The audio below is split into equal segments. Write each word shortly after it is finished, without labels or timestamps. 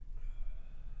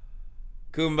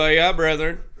Kumbaya,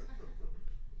 brethren.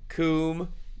 Kumbaya.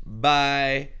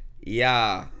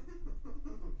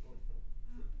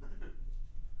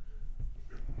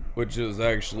 Which is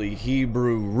actually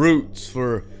Hebrew roots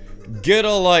for get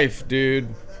a life, dude.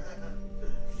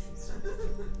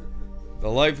 The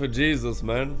life of Jesus,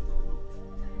 man.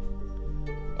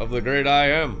 Of the great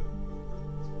I am.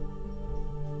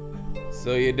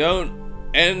 So you don't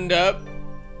end up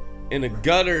in a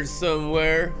gutter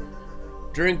somewhere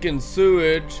drinking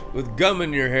sewage with gum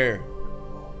in your hair.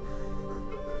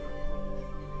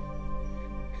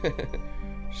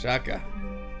 Shaka.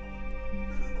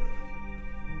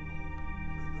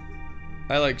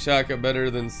 I like Shaka better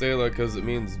than Selah because it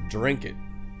means drink it.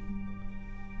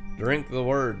 Drink the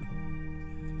word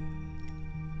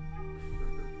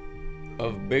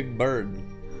of Big Bird.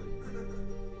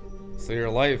 So your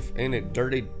life ain't a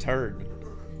dirty turd.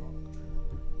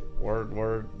 Word,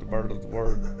 the bird of the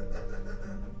word.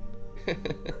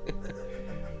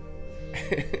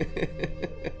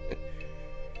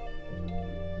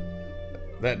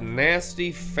 That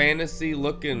nasty fantasy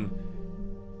looking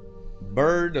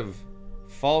bird of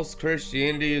false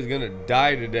Christianity is gonna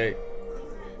die today.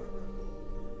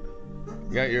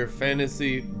 You got your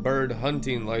fantasy bird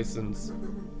hunting license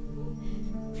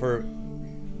for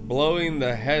blowing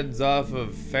the heads off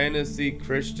of fantasy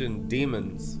Christian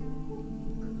demons.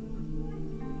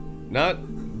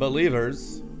 Not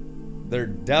believers, they're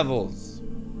devils.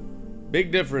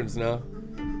 Big difference now.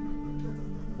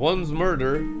 One's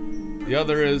murder, the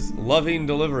other is loving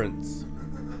deliverance.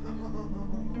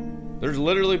 There's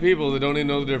literally people that don't even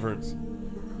know the difference.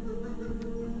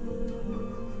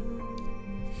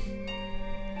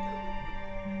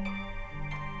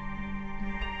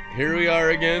 Here we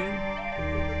are again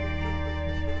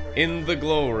in the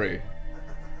glory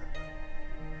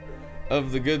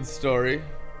of the good story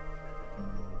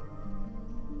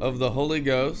of the Holy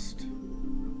Ghost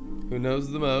who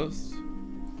knows the most,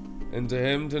 and to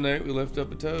him tonight we lift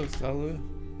up a toast. Hallelujah.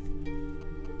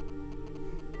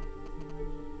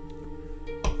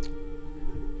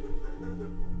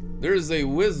 There is a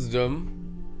wisdom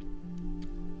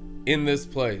in this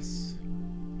place.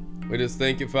 We just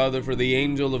thank you, Father, for the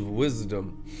angel of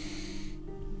wisdom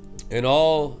and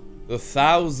all the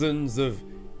thousands of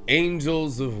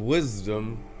angels of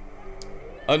wisdom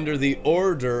under the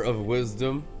order of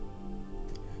wisdom,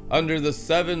 under the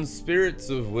seven spirits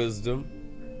of wisdom,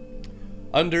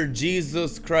 under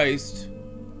Jesus Christ,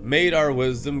 made our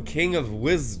wisdom, King of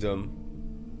wisdom,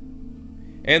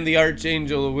 and the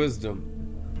archangel of wisdom,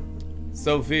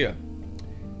 Sophia,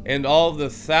 and all the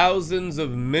thousands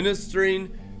of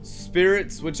ministering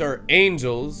spirits which are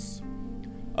angels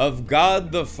of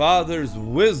God the Father's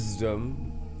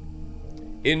wisdom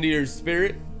into your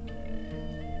spirit,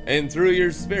 and through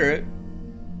your spirit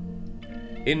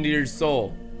into your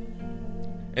soul,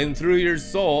 and through your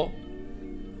soul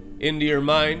into your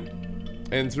mind,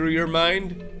 and through your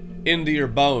mind into your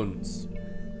bones.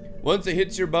 Once it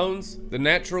hits your bones, the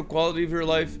natural quality of your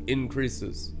life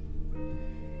increases.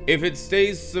 If it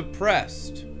stays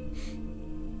suppressed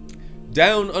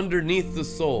down underneath the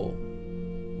soul,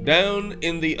 down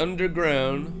in the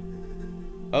underground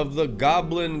of the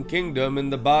goblin kingdom in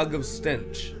the bog of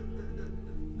stench,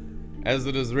 as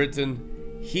it is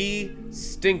written, he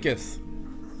stinketh.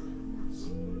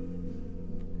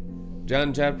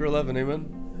 John chapter 11, amen.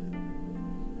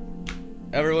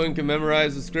 Everyone can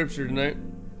memorize the scripture tonight.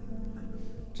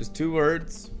 Just 2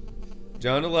 words.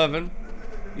 John 11.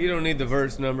 You don't need the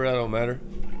verse number, that don't matter.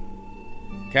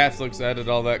 Catholics added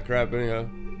all that crap anyhow.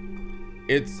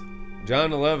 It's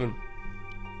John 11.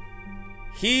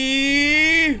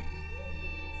 He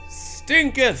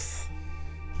stinketh.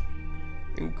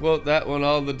 You can quote that one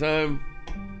all the time.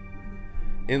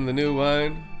 In the new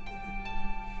wine.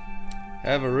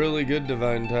 Have a really good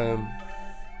divine time.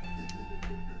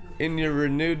 In your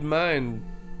renewed mind.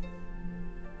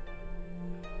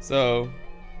 So,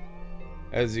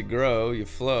 as you grow, you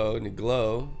flow, and you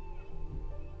glow,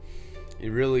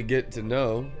 you really get to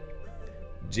know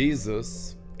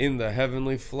Jesus in the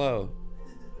heavenly flow.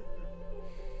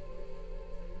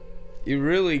 You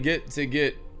really get to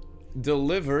get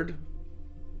delivered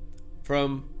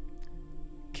from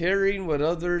caring what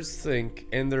others think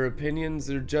and their opinions,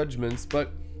 their judgments,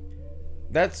 but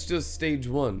that's just stage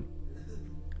 1.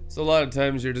 So a lot of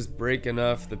times you're just breaking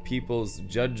off the people's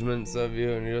judgments of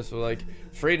you, and you're just like,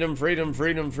 freedom, freedom,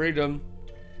 freedom, freedom,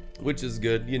 which is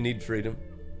good. You need freedom.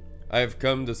 I have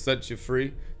come to set you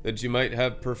free, that you might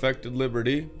have perfected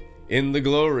liberty in the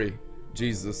glory,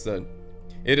 Jesus said.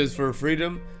 It is for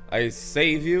freedom I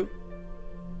save you,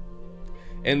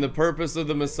 and the purpose of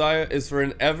the Messiah is for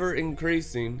an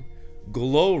ever-increasing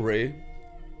glory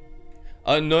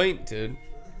anointed,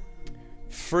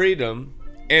 freedom,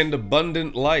 and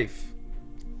abundant life.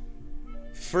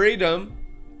 Freedom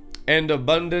and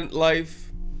abundant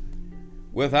life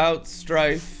without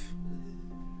strife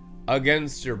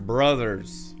against your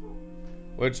brothers,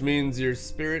 which means your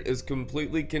spirit is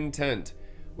completely content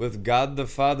with God the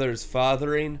Father's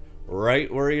fathering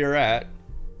right where you're at,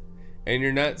 and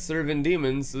you're not serving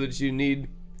demons so that you need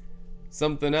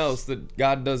something else that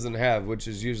God doesn't have, which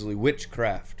is usually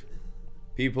witchcraft.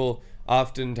 People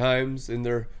oftentimes, in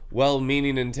their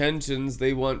well-meaning intentions,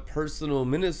 they want personal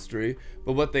ministry,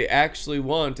 but what they actually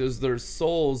want is their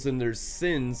souls and their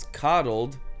sins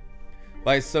coddled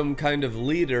by some kind of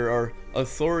leader or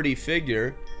authority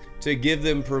figure to give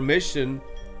them permission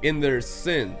in their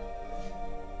sin.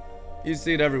 You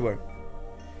see it everywhere.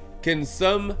 Can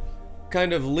some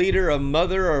kind of leader, a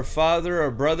mother or father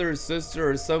or brother or sister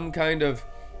or some kind of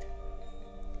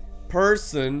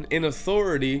person in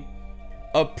authority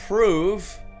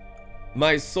approve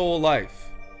my soul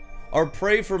life, or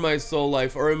pray for my soul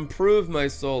life, or improve my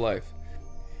soul life?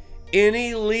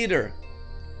 Any leader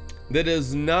that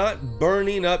is not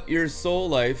burning up your soul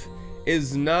life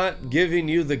is not giving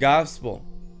you the gospel.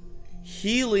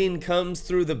 Healing comes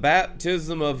through the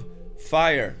baptism of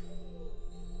fire.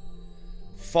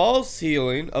 False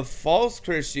healing of false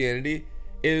Christianity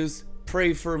is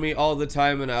pray for me all the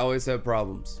time and I always have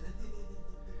problems.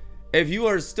 If you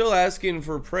are still asking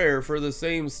for prayer for the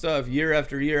same stuff year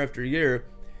after year after year,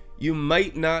 you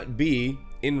might not be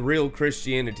in real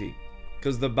Christianity.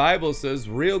 Because the Bible says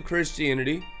real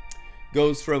Christianity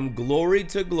goes from glory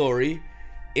to glory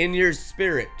in your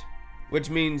spirit, which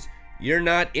means you're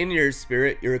not in your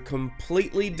spirit, you're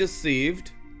completely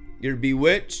deceived, you're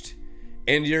bewitched,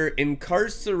 and you're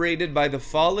incarcerated by the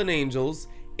fallen angels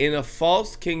in a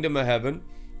false kingdom of heaven,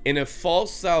 in a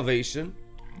false salvation,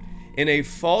 in a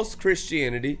false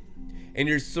Christianity, and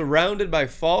you're surrounded by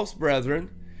false brethren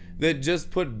that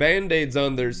just put band-aids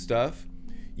on their stuff.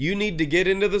 You need to get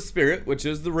into the Spirit, which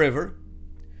is the river.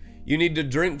 You need to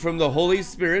drink from the Holy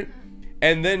Spirit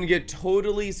and then get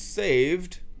totally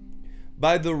saved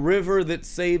by the river that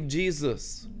saved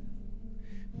Jesus.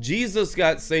 Jesus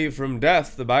got saved from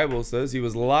death, the Bible says. He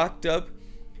was locked up.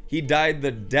 He died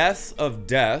the death of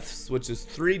deaths, which is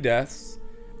 3 deaths.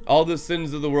 All the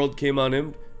sins of the world came on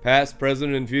him, past,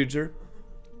 present, and future.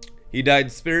 He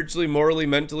died spiritually, morally,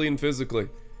 mentally, and physically,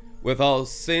 with all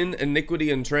sin,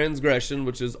 iniquity, and transgression,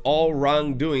 which is all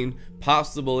wrongdoing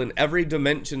possible in every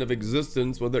dimension of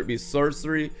existence, whether it be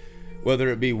sorcery, whether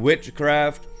it be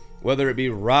witchcraft, whether it be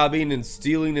robbing and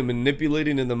stealing and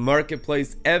manipulating in the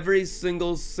marketplace. Every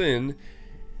single sin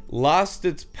lost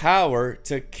its power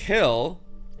to kill,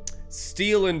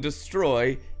 steal, and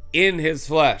destroy in his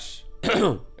flesh.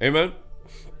 Amen?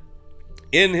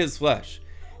 In his flesh.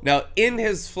 Now, in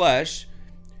his flesh,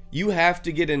 you have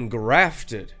to get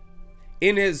engrafted.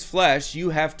 In his flesh,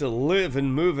 you have to live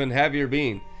and move and have your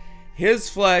being. His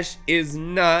flesh is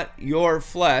not your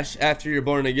flesh after you're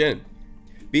born again.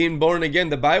 Being born again,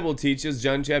 the Bible teaches,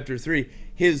 John chapter 3,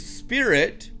 his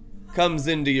spirit comes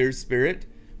into your spirit,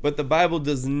 but the Bible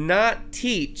does not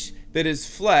teach that his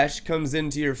flesh comes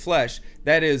into your flesh.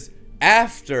 That is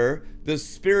after the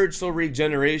spiritual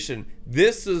regeneration.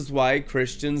 This is why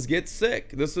Christians get sick.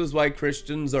 This is why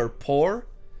Christians are poor.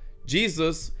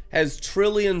 Jesus has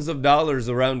trillions of dollars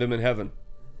around him in heaven.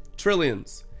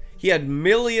 Trillions. He had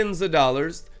millions of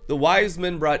dollars. The wise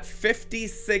men brought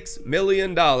 $56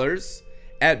 million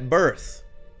at birth.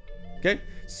 Okay?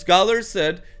 Scholars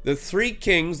said the 3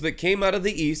 kings that came out of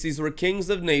the east, these were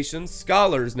kings of nations,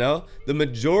 scholars now, the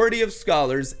majority of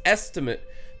scholars estimate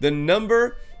the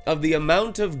number of the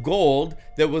amount of gold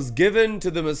that was given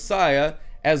to the Messiah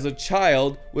as a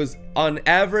child was on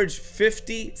average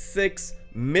 56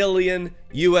 million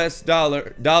US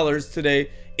dollars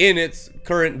today in its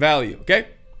current value. Okay?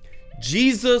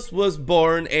 Jesus was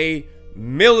born a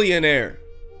millionaire.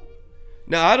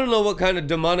 Now, I don't know what kind of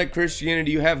demonic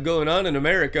Christianity you have going on in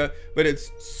America, but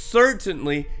it's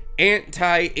certainly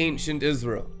anti-ancient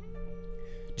Israel.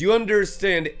 Do you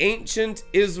understand? Ancient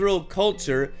Israel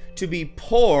culture, to be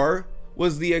poor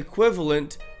was the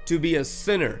equivalent to be a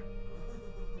sinner.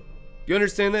 Do you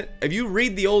understand that? If you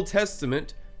read the Old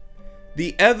Testament,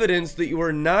 the evidence that you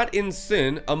are not in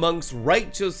sin amongst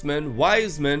righteous men,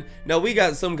 wise men. Now, we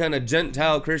got some kind of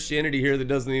Gentile Christianity here that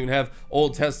doesn't even have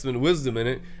Old Testament wisdom in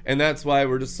it, and that's why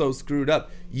we're just so screwed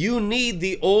up. You need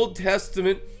the Old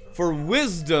Testament for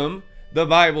wisdom, the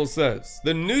Bible says.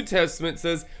 The New Testament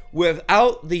says,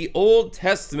 without the Old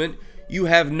Testament, you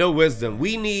have no wisdom.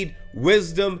 We need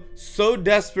wisdom so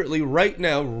desperately right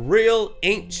now. Real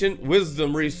ancient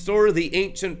wisdom. Restore the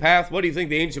ancient path. What do you think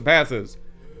the ancient path is?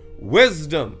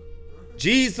 wisdom.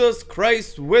 Jesus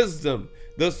Christ wisdom.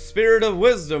 The Spirit of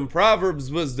wisdom.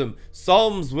 Proverbs wisdom.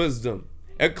 Psalms wisdom.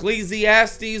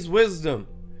 Ecclesiastes wisdom.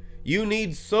 You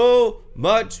need so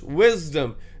much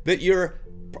wisdom that you're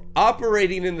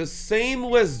operating in the same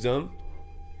wisdom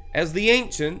as the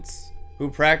ancients who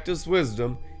practiced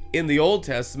wisdom in the Old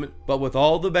Testament, but with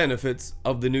all the benefits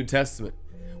of the New Testament,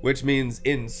 which means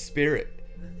in spirit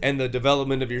and the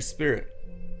development of your spirit.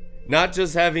 Not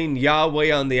just having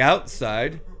Yahweh on the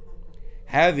outside,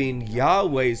 having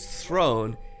Yahweh's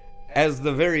throne as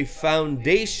the very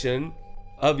foundation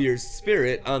of your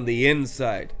spirit on the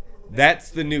inside. That's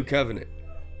the new covenant.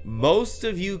 Most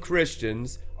of you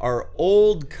Christians are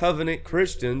old covenant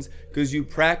Christians because you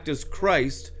practice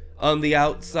Christ on the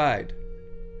outside.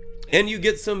 And you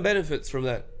get some benefits from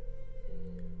that.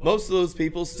 Most of those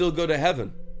people still go to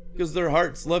heaven because their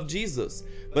hearts love Jesus,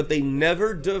 but they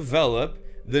never develop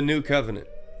the new covenant.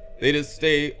 They just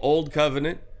stay old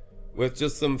covenant with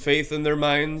just some faith in their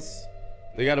minds.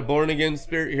 They got a born again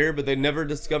spirit here, but they never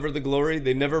discover the glory.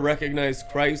 They never recognize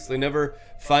Christ. They never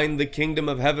find the kingdom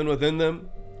of heaven within them.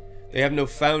 They have no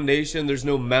foundation. There's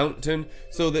no mountain.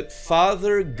 So that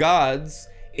Father God's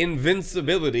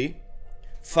invincibility,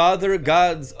 Father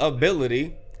God's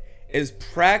ability is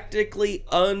practically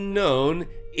unknown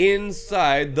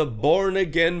inside the born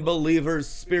again believer's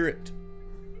spirit.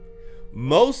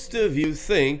 Most of you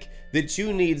think that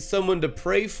you need someone to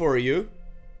pray for you,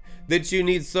 that you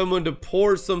need someone to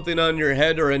pour something on your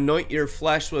head or anoint your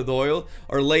flesh with oil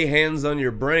or lay hands on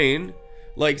your brain,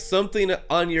 like something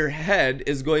on your head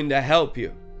is going to help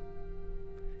you.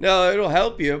 Now, it'll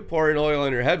help you. Pouring oil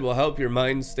on your head will help your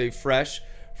mind stay fresh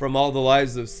from all the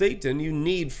lies of Satan. You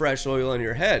need fresh oil on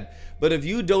your head. But if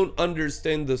you don't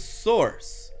understand the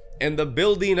source and the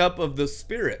building up of the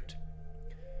Spirit,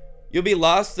 you'll be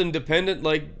lost and dependent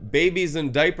like babies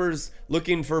in diapers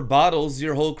looking for bottles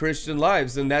your whole Christian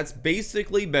lives. And that's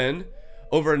basically been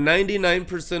over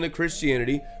 99% of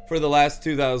Christianity for the last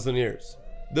 2,000 years.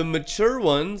 The mature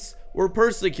ones were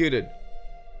persecuted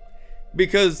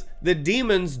because the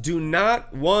demons do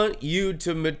not want you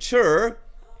to mature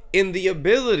in the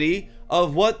ability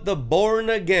of what the born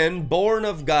again, born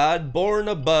of God, born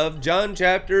above, John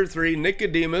chapter 3,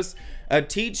 Nicodemus, a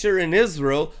teacher in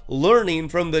Israel, learning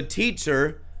from the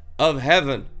teacher of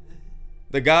heaven,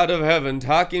 the God of heaven,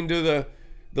 talking to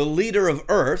the leader of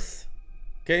earth.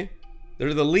 Okay,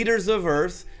 they're the leaders of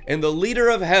earth, and the leader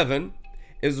of heaven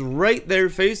is right there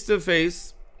face to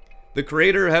face. The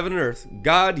creator of heaven and earth,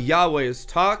 God Yahweh, is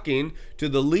talking to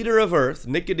the leader of earth,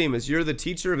 Nicodemus. You're the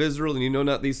teacher of Israel and you know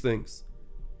not these things.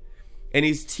 And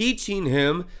he's teaching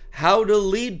him how to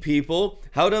lead people,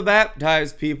 how to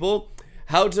baptize people,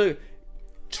 how to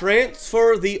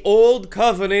transfer the old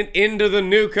covenant into the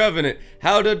new covenant,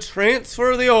 how to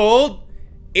transfer the old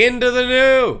into the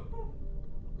new,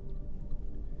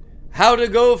 how to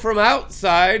go from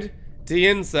outside to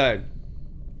inside.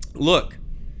 Look,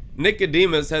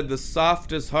 Nicodemus had the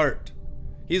softest heart.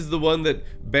 He's the one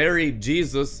that buried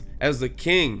Jesus as a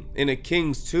king in a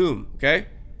king's tomb, okay?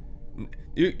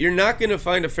 You're not going to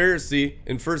find a Pharisee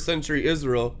in first century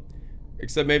Israel,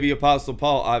 except maybe Apostle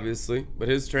Paul, obviously, but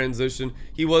his transition,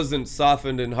 he wasn't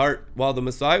softened in heart while the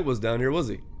Messiah was down here, was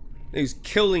he? He's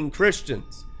killing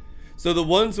Christians. So the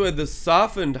ones who had the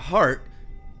softened heart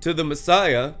to the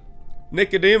Messiah,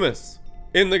 Nicodemus,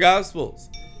 in the Gospels.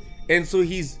 And so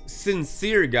he's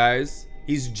sincere, guys.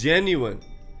 He's genuine.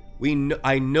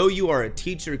 I know you are a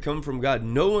teacher come from God.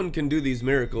 No one can do these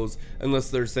miracles unless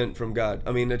they're sent from God.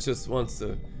 I mean, it just wants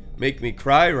to make me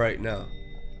cry right now.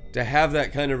 To have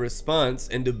that kind of response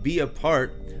and to be a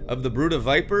part of the brood of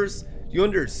vipers. You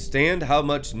understand how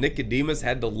much Nicodemus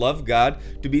had to love God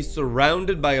to be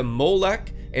surrounded by a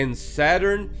Molech and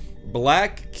Saturn,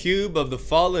 black cube of the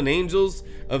fallen angels,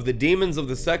 of the demons of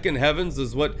the second heavens,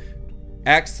 is what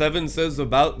Acts 7 says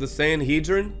about the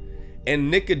Sanhedrin.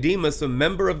 And Nicodemus, a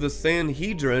member of the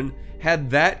Sanhedrin, had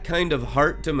that kind of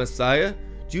heart to Messiah.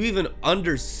 Do you even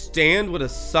understand what a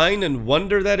sign and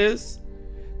wonder that is?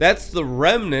 That's the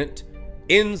remnant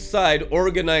inside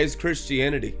organized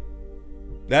Christianity.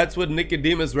 That's what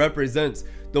Nicodemus represents.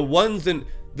 The ones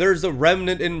there's a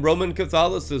remnant in Roman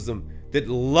Catholicism that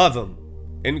love him,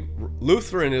 in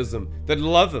Lutheranism that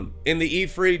love him, in the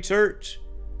E-Free Church,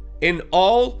 in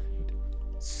all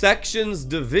sections,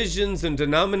 divisions, and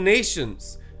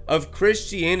denominations of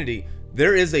Christianity,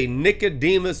 there is a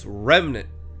Nicodemus remnant.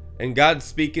 And God's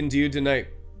speaking to you tonight.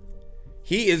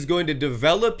 He is going to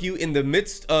develop you in the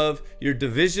midst of your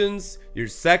divisions, your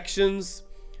sections,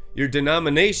 your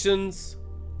denominations,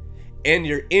 and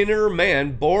your inner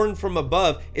man, born from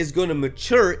above, is going to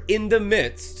mature in the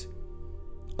midst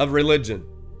of religion.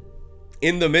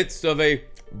 in the midst of a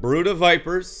brood of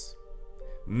vipers,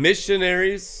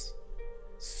 missionaries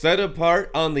set apart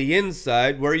on the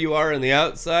inside where you are on the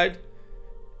outside.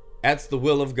 That's the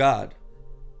will of God.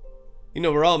 You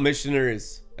know, we're all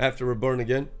missionaries after we're born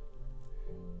again.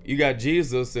 You got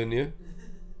Jesus in you,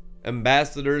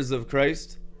 ambassadors of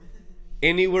Christ.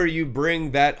 Anywhere you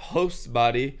bring that host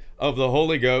body of the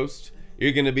Holy Ghost,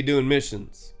 you're going to be doing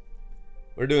missions.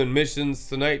 We're doing missions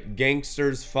tonight.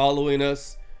 Gangsters following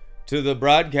us to the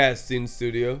broadcasting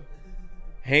studio,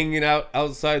 hanging out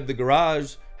outside the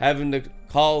garage, having to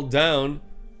call down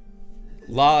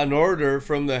law and order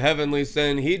from the heavenly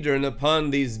Sanhedrin upon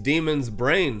these demons'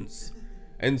 brains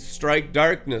and strike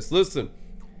darkness. Listen,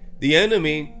 the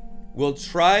enemy will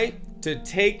try to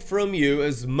take from you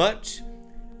as much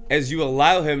as you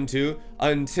allow him to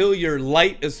until your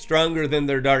light is stronger than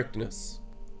their darkness.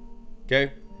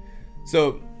 Okay?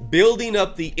 So, building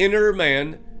up the inner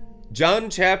man, John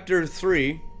chapter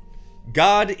 3,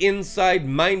 God inside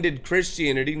minded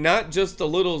Christianity, not just a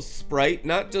little sprite,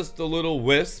 not just a little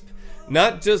wisp,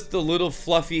 not just a little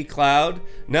fluffy cloud,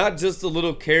 not just a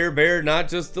little Care Bear, not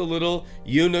just a little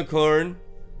unicorn.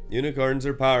 Unicorns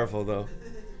are powerful though.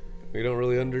 We don't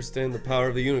really understand the power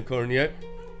of the unicorn yet.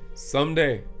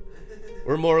 Someday.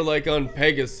 We're more like on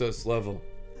Pegasus level.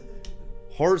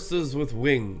 Horses with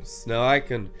wings. Now I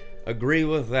can agree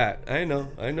with that. I know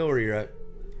where you're at.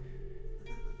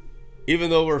 Even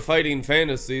though we're fighting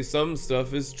fantasy, some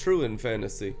stuff is true in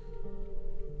fantasy.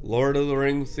 Lord of the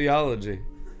Rings theology.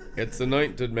 It's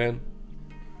anointed, man.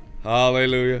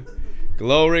 Hallelujah.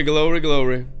 Glory, glory,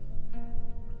 glory.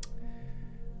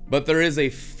 But there is a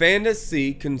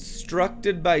fantasy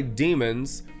constructed by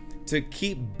demons to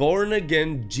keep born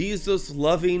again, Jesus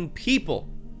loving people.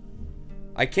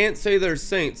 I can't say they're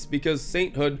saints because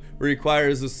sainthood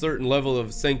requires a certain level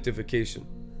of sanctification.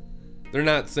 They're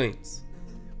not saints.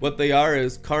 What they are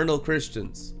is carnal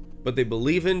Christians, but they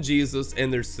believe in Jesus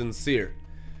and they're sincere.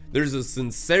 There's a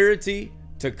sincerity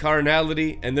to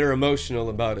carnality and they're emotional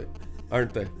about it,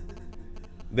 aren't they?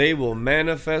 They will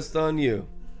manifest on you.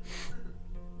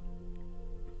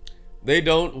 They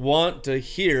don't want to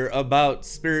hear about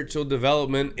spiritual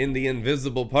development in the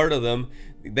invisible part of them.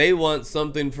 They want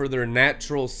something for their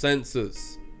natural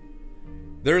senses.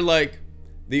 They're like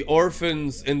the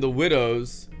orphans and the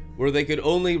widows where they could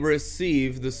only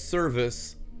receive the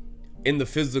service in the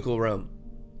physical realm.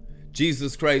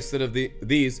 Jesus Christ said of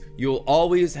these, you'll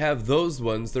always have those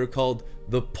ones, they're called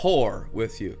the poor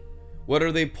with you. What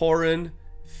are they poor in?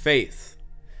 Faith.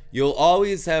 You'll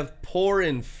always have poor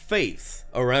in faith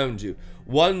around you.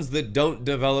 Ones that don't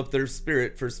develop their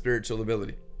spirit for spiritual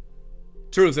ability.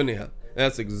 Truth anyhow.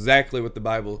 That's exactly what the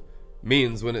Bible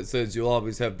means when it says you'll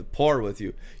always have the poor with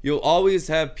you. You'll always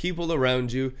have people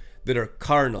around you that are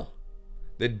carnal,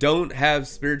 that don't have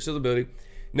spiritual ability.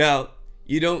 Now,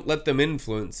 you don't let them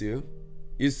influence you.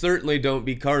 You certainly don't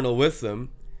be carnal with them,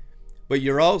 but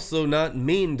you're also not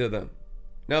mean to them.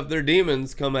 Now, if their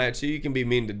demons come at you, you can be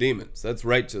mean to demons. That's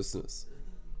righteousness.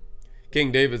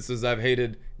 King David says, I've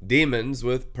hated demons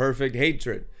with perfect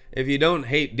hatred. If you don't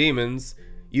hate demons,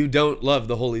 you don't love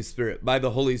the Holy Spirit. By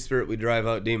the Holy Spirit, we drive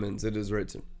out demons. It is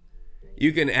written.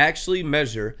 You can actually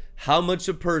measure how much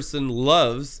a person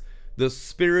loves the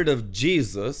Spirit of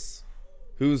Jesus,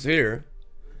 who's here.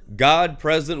 God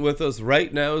present with us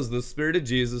right now is the Spirit of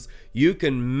Jesus. You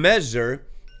can measure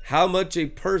how much a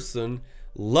person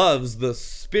loves the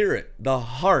Spirit, the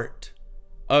heart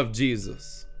of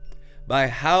Jesus, by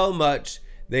how much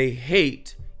they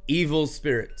hate evil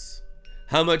spirits,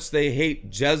 how much they hate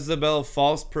Jezebel,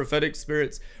 false prophetic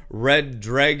spirits, red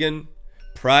dragon,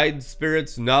 pride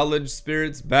spirits, knowledge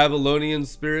spirits, Babylonian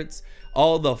spirits,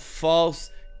 all the false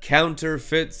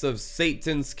counterfeits of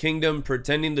Satan's kingdom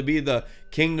pretending to be the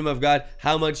kingdom of God.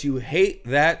 How much you hate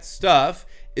that stuff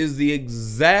is the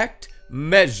exact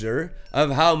measure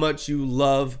of how much you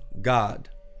love God.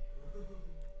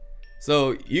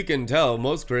 So you can tell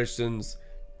most Christians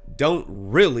don't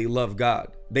really love God.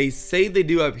 They say they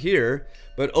do up here,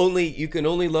 but you can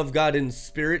only love God in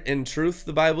spirit and truth,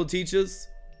 the Bible teaches.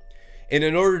 And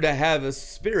in order to have a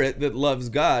spirit that loves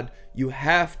God, you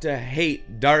have to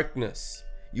hate darkness.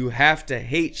 You have to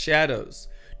hate shadows.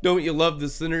 Don't you love the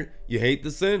sinner? You hate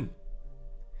the sin.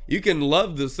 You can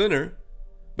love the sinner,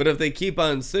 but if they keep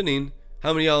on sinning,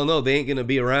 how many of y'all know they ain't going to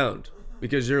be around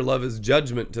because your love is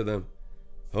judgment to them?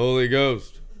 Holy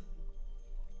Ghost.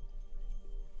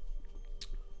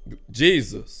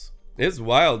 Jesus. It's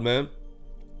wild, man.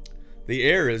 The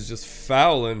air is just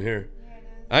foul in here.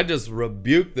 I just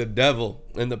rebuke the devil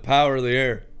and the power of the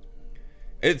air.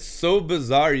 It's so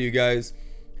bizarre, you guys.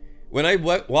 When I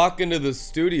walk into the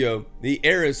studio, the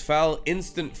air is foul,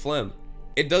 instant phlegm.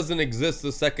 it doesn't exist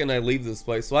the second I leave this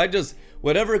place. So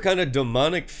whatever kind of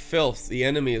demonic filth the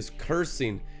enemy is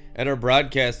cursing at our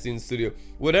broadcasting studio,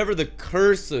 whatever the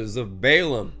curses of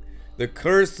Balaam, the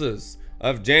curses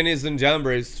of Jannes and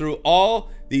Jambres, through all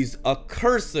these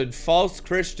accursed false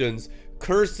Christians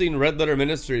cursing Red Letter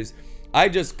Ministries, I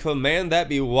just command that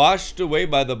be washed away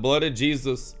by the blood of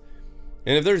Jesus.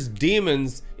 And if there's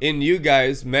demons in you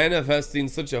guys manifesting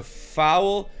such a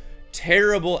foul,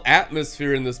 terrible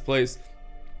atmosphere in this place,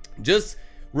 just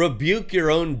rebuke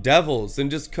your own devils and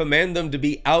just command them to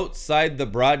be outside the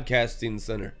broadcasting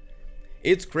center.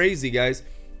 It's crazy, guys.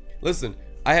 Listen,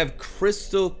 I have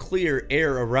crystal clear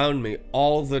air around me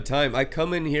all the time. I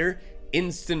come in here,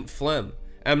 instant phlegm.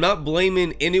 I'm not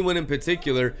blaming anyone in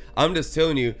particular. I'm just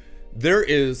telling you, there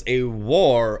is a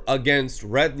war against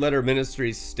Red Letter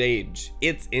Ministries stage.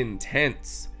 It's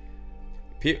intense.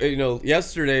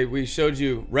 Yesterday we showed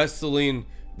you wrestling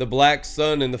the black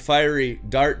sun and the fiery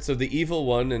darts of the evil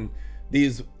one, and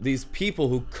these people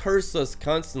who curse us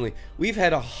constantly. We've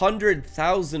had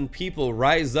 100,000 people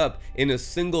rise up in a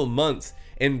single month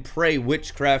and pray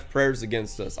witchcraft prayers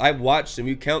against us. I've watched them.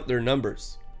 You count their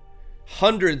numbers.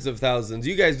 Hundreds of thousands.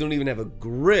 You guys don't even have a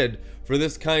grid for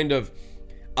this kind of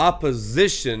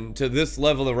opposition to this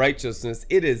level of righteousness.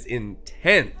 It is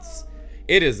intense.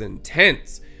 It is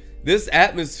intense. This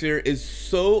atmosphere is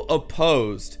so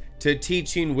opposed to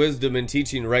teaching wisdom and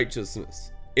teaching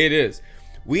righteousness. It is.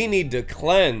 We need to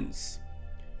cleanse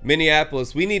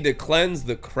Minneapolis. We need to cleanse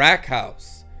the crack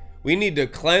house. We need to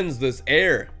cleanse this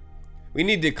air. We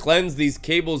need to cleanse these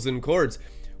cables and cords.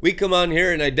 We come on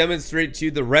here and I demonstrate to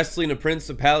you the Wrestling of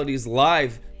Principalities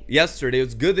live yesterday.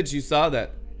 It's good that you saw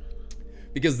that,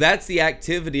 because that's the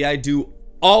activity I do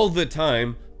all the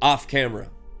time off camera.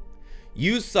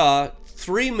 You saw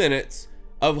 3 minutes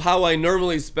of how I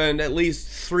normally spend at least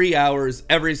 3 hours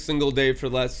every single day for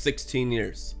the last 16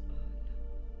 years.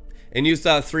 And you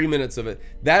saw 3 minutes of it.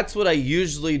 That's what I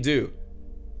usually do.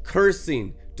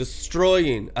 Cursing,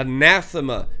 destroying,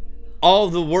 anathema, all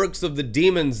the works of the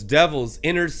demons, devils,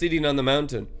 interceding on the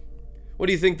mountain. What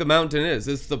do you think the mountain is?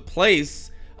 It's the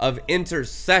place of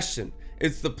intercession.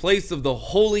 It's the place of the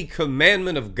holy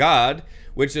commandment of God,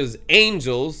 which is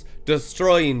angels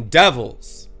destroying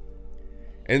devils.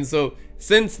 And so,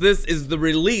 since this is the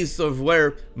release of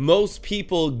where most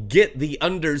people get the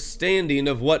understanding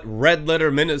of what Red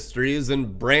Letter Ministries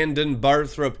and Brandon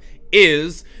Barthrope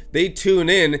is, they tune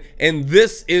in and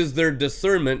this is their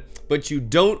discernment. But you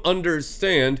don't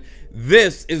understand,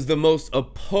 this is the most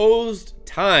opposed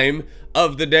time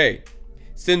of the day.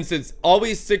 Since it's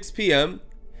always 6 p.m.,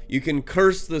 you can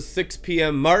curse the 6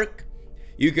 p.m. mark.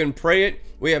 You can pray it.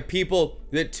 We have people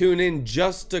that tune in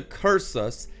just to curse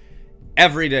us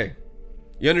every day.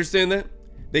 You understand that?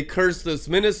 They curse this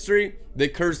ministry. They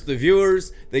curse the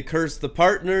viewers. They curse the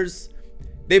partners.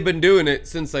 They've been doing it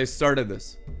since I started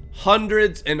this.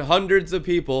 Hundreds and hundreds of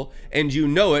people, and you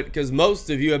know it because most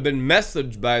of you have been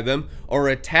messaged by them or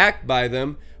attacked by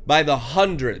them by the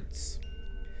hundreds.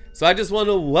 So I just want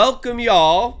to welcome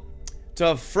y'all to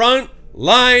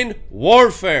frontline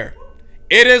warfare.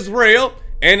 It is real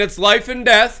and it's life and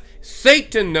death.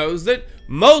 Satan knows it.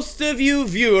 Most of you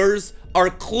viewers are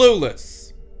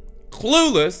clueless.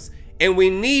 Clueless, and we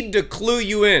need to clue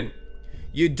you in.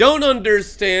 You don't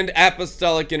understand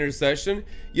apostolic intercession.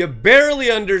 You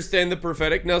barely understand the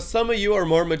prophetic. Now, some of you are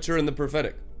more mature in the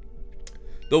prophetic.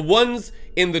 The ones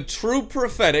in the true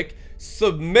prophetic,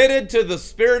 submitted to the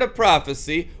spirit of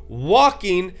prophecy,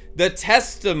 walking the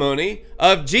testimony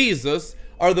of Jesus,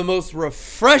 are the most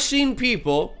refreshing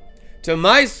people to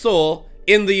my soul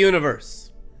in the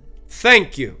universe.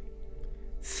 Thank you.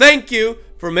 Thank you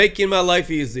for making my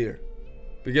life easier,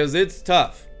 because it's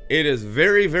tough. It is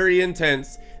very, very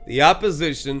intense. The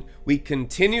opposition we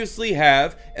continuously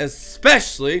have,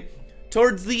 especially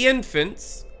towards the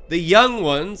infants, the young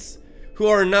ones who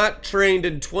are not trained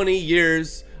in 20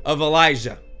 years of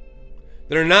Elijah.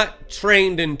 They're not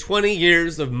trained in 20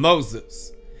 years of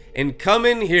Moses, and come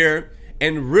in here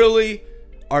and really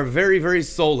are very, very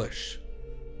soulish,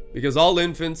 because all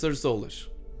infants are soulish.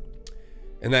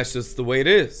 And that's just the way it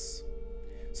is.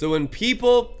 So when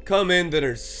people come in that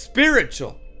are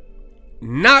spiritual,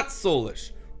 not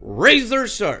soulish, razor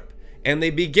sharp, and they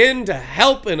begin to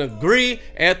help and agree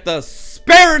at the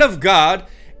Spirit of God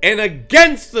and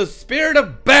against the spirit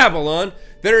of Babylon,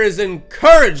 there is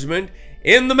encouragement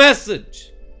in the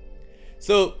message.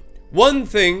 So one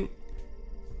thing,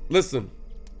 listen,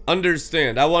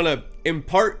 understand, I want to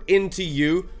impart into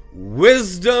you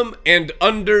wisdom and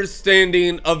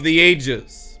understanding of the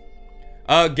ages,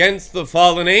 against the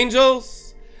fallen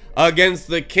angels, against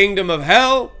the kingdom of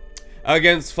hell,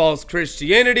 against false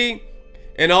Christianity,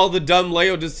 and all the dumb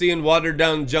Laodicean watered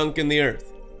down junk in the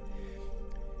earth.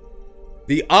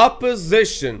 The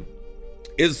opposition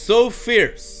is so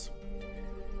fierce.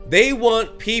 They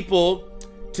want people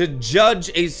to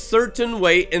judge a certain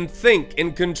way and think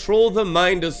and control the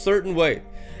mind a certain way.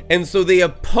 And so they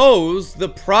oppose the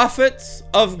prophets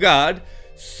of God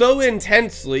so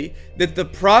intensely that the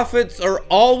prophets are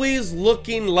always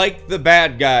looking like the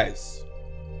bad guys.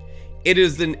 It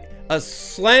is a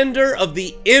slander of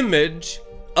the image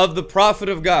of the prophet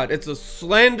of God. It's a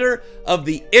slander of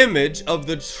the image of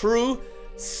the true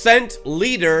sent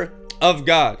leader of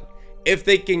God. If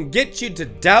they can get you to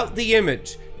doubt the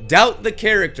image, doubt the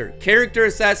character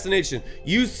assassination,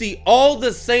 you see all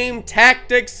the same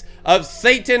tactics of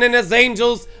Satan and his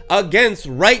angels against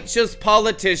righteous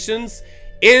politicians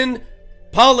in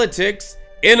politics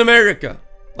in America.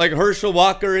 Like Herschel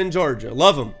Walker in Georgia.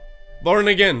 Love him. Born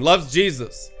again. Loves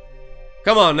Jesus.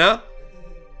 Come on now.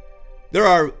 There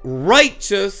are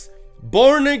righteous,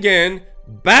 born again,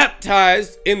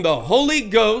 baptized in the Holy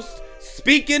Ghost,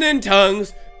 speaking in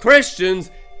tongues, Christians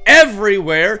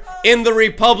everywhere in the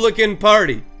Republican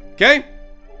Party. Okay?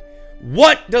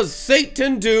 What does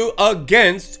Satan do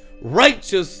against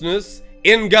righteousness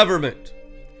in government?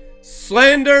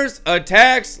 Slanders,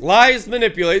 attacks, lies,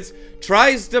 manipulates,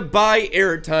 tries to buy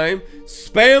airtime,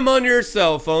 spam on your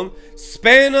cell phone,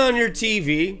 spam on your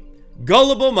TV,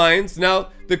 gullible minds. Now,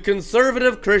 the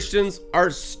conservative Christians are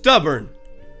stubborn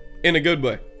in a good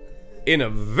way, in a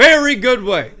very good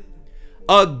way,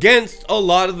 against a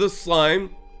lot of the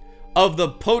slime of the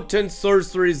potent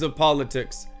sorceries of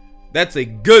politics. That's a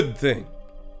good thing.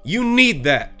 You need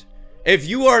that. If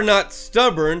you are not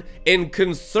stubborn in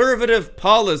conservative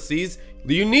policies,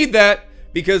 you need that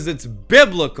because it's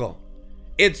biblical.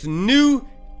 It's New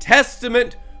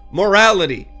Testament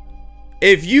morality.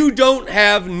 If you don't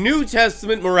have New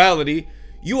Testament morality,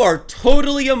 you are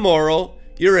totally immoral.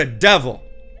 You're a devil.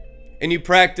 And you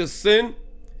practice sin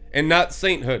and not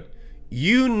sainthood.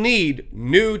 You need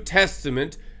New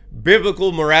Testament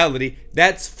biblical morality.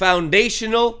 That's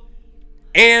foundational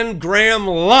and Graham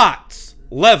Lott's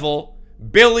level,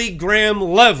 Billy Graham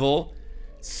level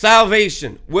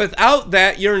salvation. Without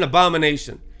that, you're an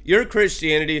abomination. Your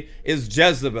Christianity is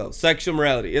Jezebel, sexual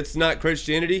morality. It's not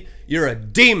Christianity. You're a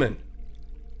demon.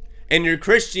 And your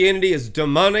Christianity is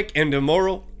demonic and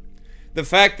immoral. The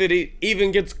fact that it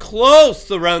even gets close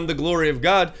around the glory of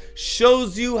God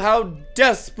shows you how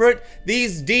desperate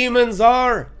these demons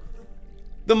are.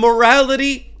 The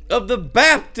morality of the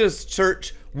Baptist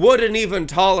church wouldn't even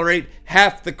tolerate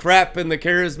half the crap in the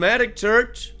charismatic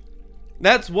church.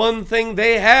 That's one thing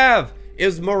they have,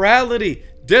 is morality,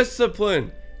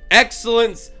 discipline,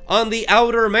 excellence on the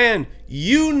outer man.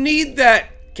 You need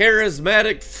that,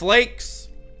 charismatic flakes.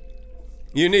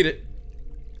 You need it.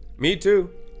 Me too.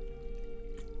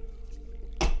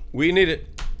 We need it.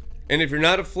 And if you're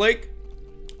not a flake,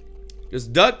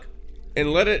 just duck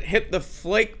and let it hit the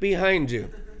flake behind you.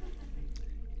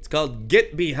 It's called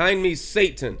Get Behind Me,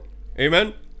 Satan.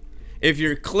 Amen? If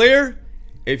you're clear,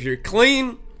 if you're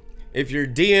clean, if your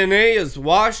DNA is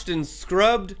washed and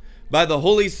scrubbed by the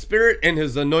Holy Spirit and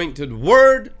His anointed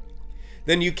word,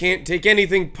 then you can't take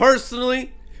anything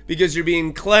personally because you're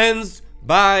being cleansed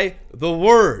by the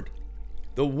word.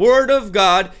 The word of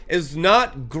God is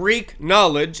not Greek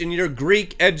knowledge in your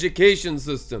Greek education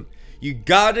system. You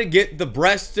gotta get the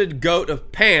breasted goat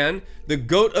of Pan, the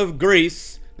goat of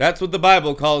Greece, that's what the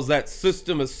Bible calls that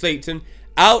system of Satan,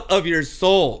 out of your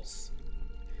souls.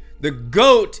 The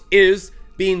goat is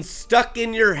being stuck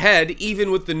in your head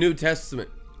even with the New Testament.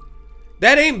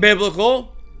 That ain't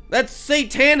biblical. That's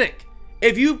satanic.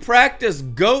 If you practice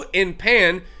goat and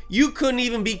Pan, you couldn't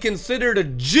even be considered a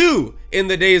Jew in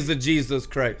the days of Jesus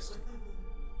Christ.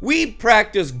 We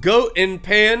practice goat and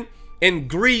Pan in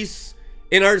Greece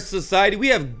in our society. We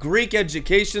have Greek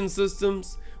education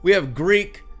systems. We have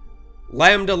Greek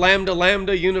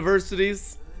lambda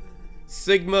universities.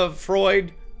 Sigma,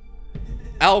 Freud,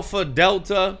 Alpha,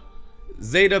 Delta,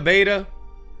 Zeta, Beta.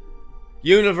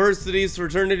 Universities,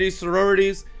 fraternities,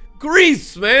 sororities.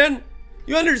 Greece, man.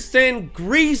 You understand?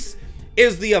 Greece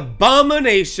is the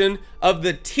abomination of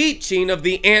the teaching of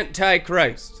the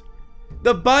Antichrist.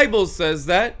 The Bible says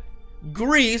that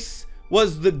Greece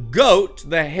was the goat,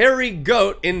 the hairy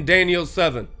goat in Daniel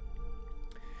 7.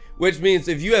 Which means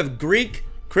if you have Greek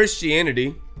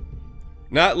Christianity,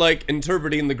 not like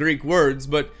interpreting the Greek words,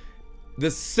 but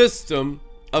the system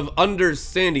of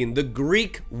understanding, the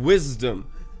Greek wisdom.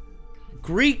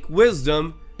 Greek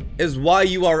wisdom is why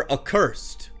you are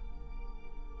accursed.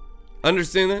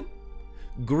 Understand that?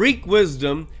 Greek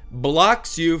wisdom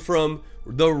blocks you from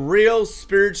the real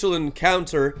spiritual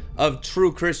encounter of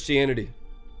true Christianity.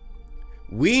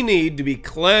 We need to be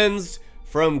cleansed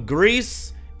from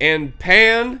grease and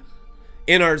pan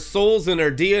in our souls, in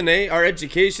our DNA, our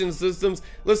education systems.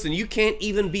 Listen, you can't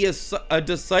even be a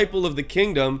disciple of the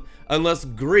kingdom unless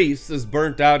grease is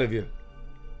burnt out of you.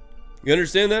 You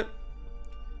understand that?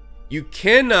 You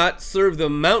cannot serve the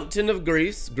mountain of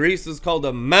grease. Grease is called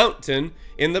a mountain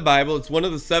in the Bible. It's one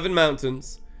of the 7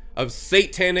 mountains of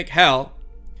satanic hell.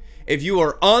 If you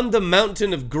are on the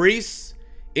mountain of grease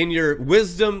in your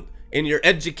wisdom, in your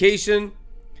education,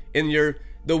 in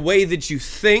the way that you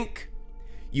think,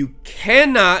 you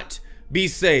cannot be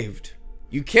saved.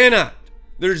 You cannot.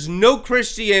 There's no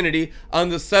Christianity on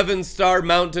the 7-star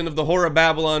mountain of the Whore of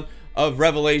Babylon of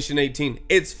Revelation 18.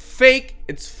 It's fake.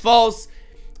 It's false.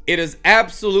 It is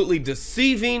absolutely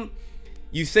deceiving.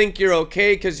 You think you're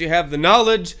okay because you have the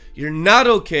knowledge. You're not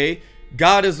okay.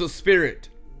 God is a spirit.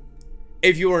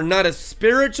 If you are not a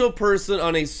spiritual person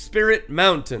on a spirit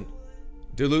mountain,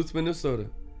 Duluth, Minnesota,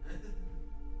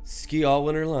 ski all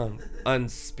winter long on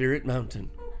Spirit Mountain.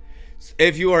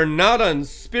 If you are not on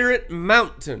Spirit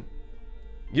Mountain,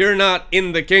 you're not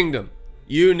in the kingdom.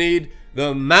 You need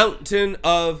the mountain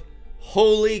of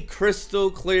holy, crystal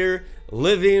clear,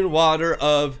 living water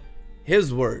of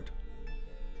His Word.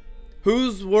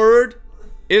 Whose Word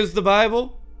is the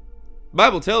Bible? The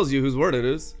Bible tells you whose Word it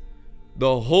is.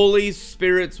 The Holy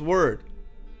Spirit's Word.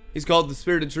 He's called the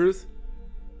Spirit of Truth.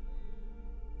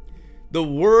 The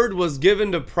Word was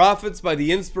given to prophets by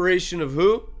the inspiration of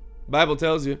who? The Bible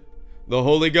tells you. The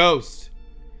Holy Ghost.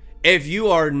 If you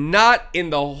are not in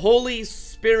the Holy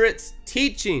Spirit's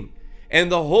teaching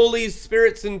and the Holy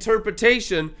Spirit's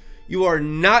interpretation, you are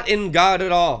not in God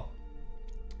at all.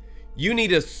 You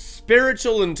need a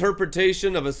spiritual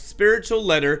interpretation of a spiritual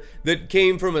letter that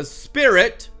came from a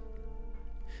spirit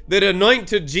that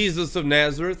anointed Jesus of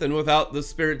Nazareth, and without the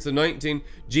Spirit's anointing,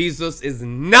 Jesus is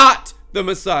not the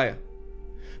Messiah.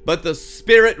 But the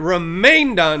Spirit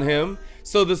remained on him,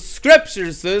 so the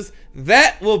Scripture says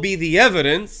that will be the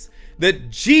evidence that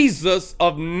Jesus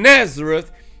of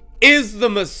Nazareth is the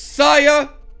Messiah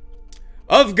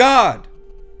of God.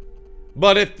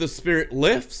 But if the Spirit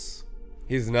lifts,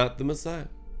 He's not the Messiah,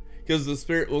 because the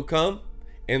Spirit will come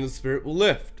and the Spirit will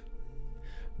lift.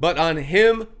 But on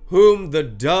Him whom the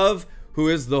dove, who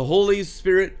is the Holy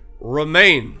Spirit,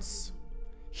 remains,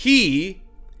 He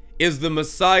is the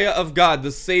Messiah of God,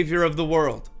 the Savior of the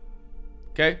world.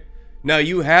 Okay? Now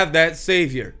you have that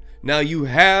Savior. Now you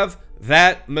have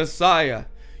that Messiah.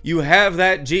 You have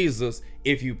that Jesus.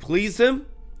 If you please Him,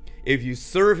 if you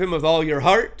serve Him with all your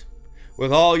heart,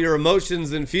 with all your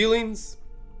emotions and feelings,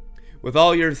 with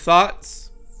all your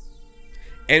thoughts,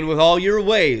 and with all your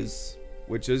ways,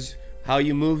 which is how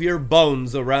you move your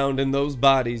bones around in those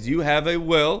bodies. You have a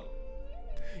will,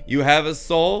 you have a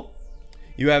soul,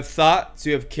 you have thoughts,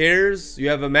 you have cares, you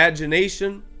have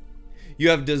imagination, you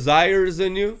have desires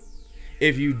in you.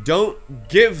 If you don't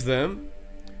give them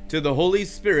to the Holy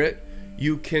Spirit,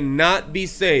 you cannot be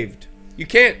saved. You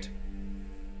can't.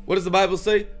 What does the Bible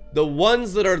say? The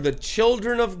ones that are the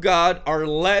children of God are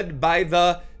led by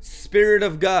the Spirit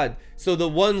of God. So the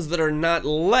ones that are not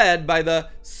led by the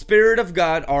Spirit of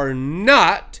God are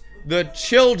not the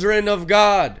children of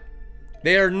God.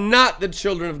 They are not the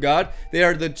children of God. They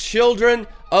are the children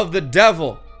of the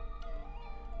devil.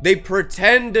 They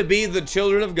pretend to be the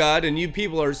children of God, and you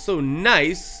people are so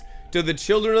nice to the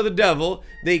children of the devil.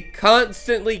 They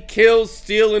constantly kill,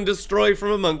 steal, and destroy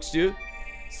from amongst you.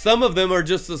 Some of them are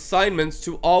just assignments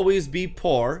to always be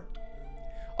poor,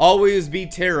 always be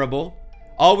terrible,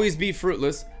 always be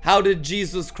fruitless. How did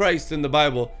Jesus Christ in the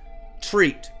Bible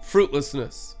treat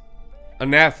fruitlessness?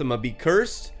 Anathema, be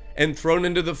cursed and thrown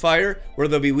into the fire, where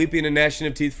there'll be weeping and gnashing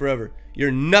of teeth forever.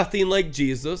 You're nothing like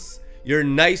Jesus. You're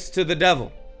nice to the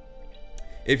devil.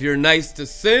 If you're nice to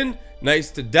sin,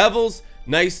 nice to devils,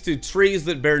 nice to trees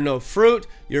that bear no fruit,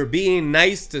 you're being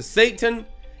nice to Satan,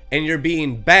 and you're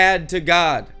being bad to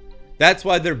God. That's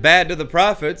why they're bad to the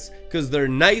prophets, because they're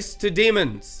nice to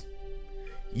demons.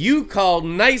 You call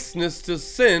niceness to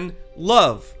sin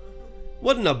love.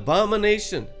 What an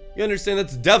abomination. You understand,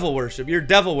 that's devil worship. You're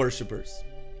devil worshipers.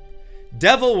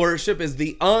 Devil worship is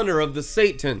the honor of the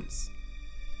Satans.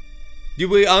 Do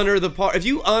we honor if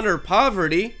you honor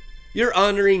poverty, you're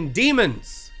honoring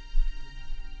demons.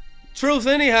 Truth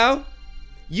anyhow.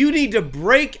 You need to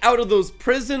break out of those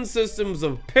prison systems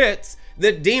of pits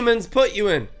that demons put you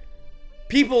in.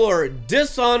 People are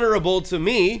dishonorable to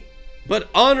me, but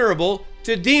honorable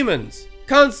to demons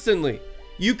constantly.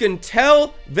 You can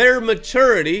tell their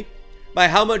maturity by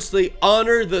how much they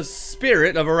honor the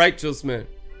spirit of a righteous man,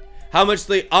 how much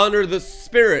they honor the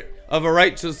spirit of a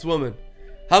righteous woman,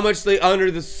 how much they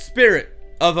honor the spirit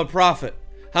of a prophet,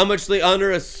 how much they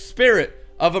honor a spirit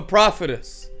of a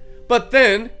prophetess. But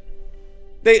then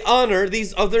they honor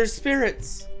these other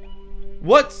spirits.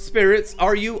 What spirits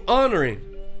are you honoring?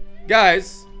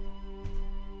 Guys,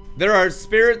 there are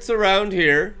spirits around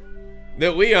here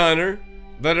that we honor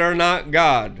that are not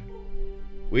God.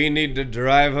 We need to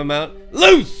drive them out.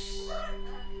 Loose!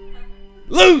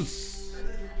 Loose!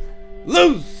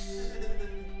 Loose!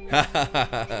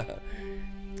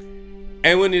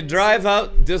 And when you drive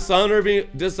out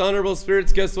dishonorable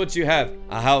spirits, guess what you have?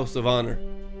 A house of honor.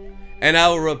 And I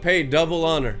will repay double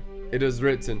honor, it is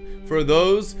written, for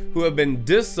those who have been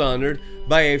dishonored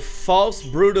by a false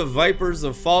brood of vipers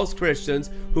of false Christians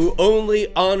who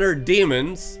only honor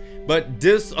demons, but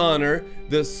dishonor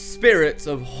the spirits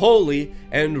of holy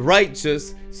and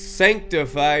righteous,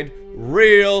 sanctified,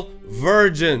 real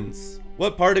virgins.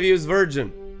 What part of you is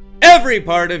virgin? Every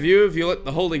part of you, if you let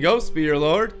the Holy Ghost be your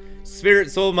Lord.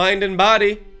 Spirit, soul, mind, and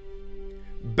body.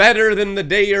 Better than the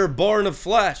day you're born of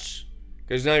flesh,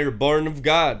 because now you're born of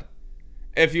God.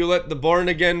 If you let the born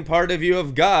again part of you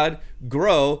of God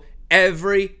grow,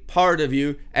 every part of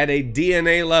you at a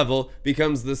DNA level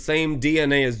becomes the same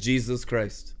DNA as Jesus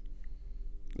Christ.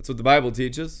 That's what the Bible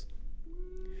teaches.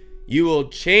 You will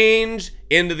change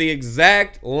into the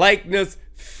exact likeness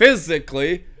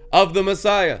physically of the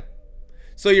Messiah.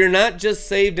 So you're not just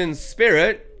saved in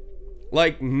spirit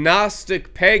like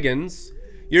Gnostic pagans.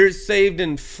 You're saved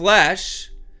in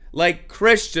flesh like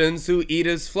Christians who eat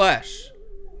his flesh.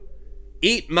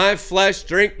 Eat my flesh,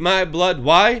 drink my blood.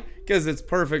 Why? Because it's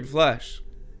perfect flesh.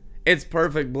 It's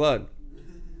perfect blood.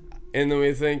 And then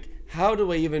we think, how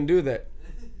do I even do that?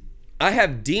 I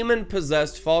have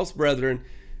demon-possessed false brethren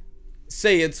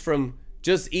say it's from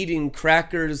just eating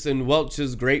crackers and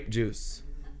Welch's grape juice.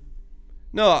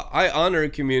 No, I honor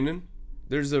communion.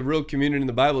 There's a real communion in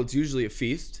the Bible. It's usually a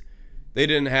feast. They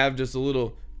didn't have just a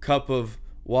little cup of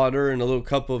water and a little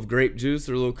cup of grape juice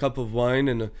or a little cup of wine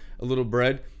and a little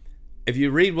bread. If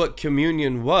you read what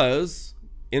communion was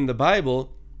in the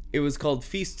Bible, it was called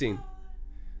feasting.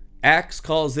 Acts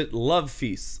calls it love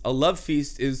feasts. A love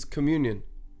feast is communion.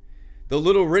 The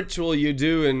little ritual you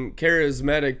do in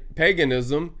charismatic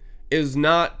paganism is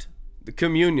not the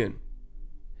communion.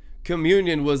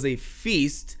 Communion was a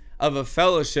feast of a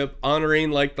fellowship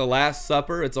honoring like the Last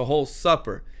Supper. It's a whole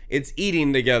supper. It's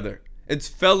eating together. It's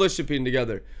fellowshipping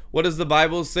together. What does the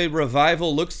Bible say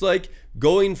revival looks like?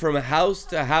 Going from house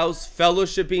to house,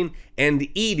 fellowshipping and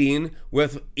eating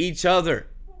with each other.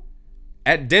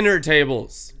 At dinner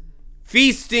tables.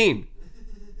 Feasting.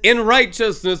 In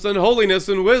righteousness and holiness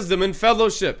and wisdom and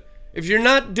fellowship. If you're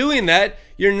not doing that,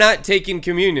 you're not taking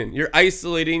communion. You're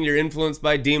isolating, you're influenced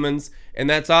by demons, and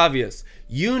that's obvious.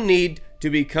 You need to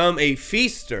become a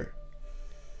feaster.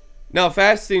 Now,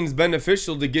 fasting is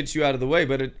beneficial to get you out of the way,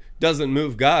 but it doesn't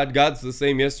move God. God's the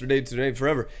same yesterday, today,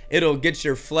 forever. It'll get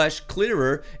your flesh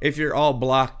clearer if you're all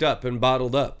blocked up and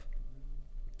bottled up.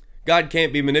 God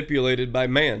can't be manipulated by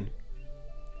man.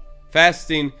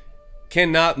 Fasting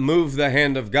cannot move the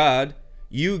hand of God.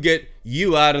 You get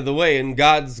you out of the way, and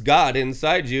God's God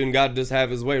inside you, and God does have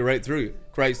his way right through you.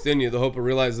 Christ in you, the hope of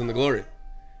realizing the glory.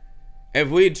 If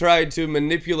we tried to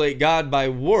manipulate God by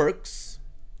works,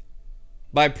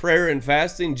 by prayer and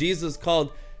fasting, Jesus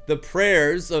called the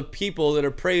prayers of people that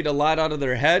are prayed a lot out of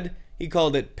their head, he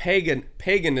called it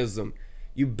paganism.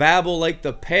 You babble like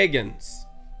the pagans.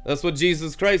 That's what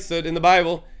Jesus Christ said in the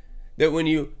Bible, that when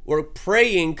you were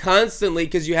praying constantly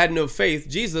because you had no faith,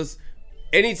 Jesus,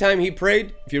 anytime he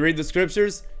prayed, if you read the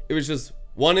scriptures, it was just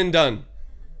one and done.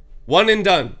 One and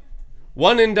done.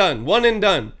 One and done. One and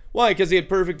done. Why? Because he had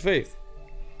perfect faith.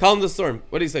 Calm the storm.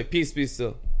 What do you say? Peace, be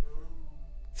still.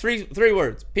 Three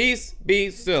words. Peace,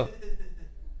 be still.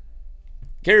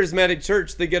 Charismatic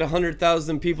church, they get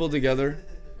 100,000 people together.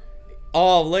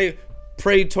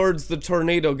 Pray towards the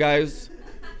tornado, guys.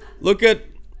 Look at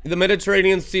the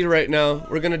Mediterranean Sea right now.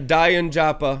 We're going to die in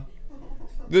Joppa.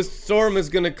 This storm is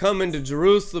going to come into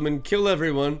Jerusalem and kill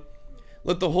everyone.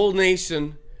 Let the whole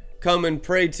nation come and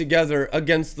pray together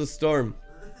against the storm.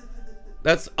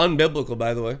 That's unbiblical,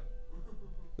 by the way.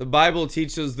 The Bible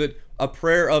teaches that a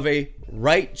prayer of a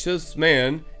righteous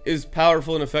man is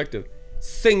powerful and effective.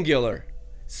 Singular.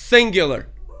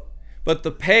 But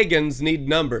the pagans need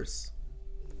numbers.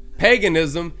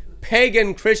 Paganism,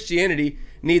 pagan Christianity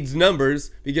needs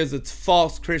numbers because it's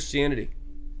false Christianity.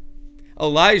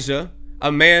 Elijah,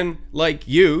 a man like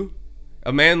you,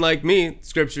 a man like me,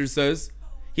 scripture says,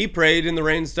 he prayed and the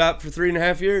rain stopped for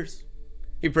 3.5 years.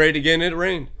 He prayed again and it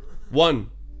rained. 1.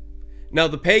 Now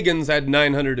the pagans had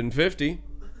 950.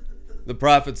 The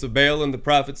prophets of Baal and the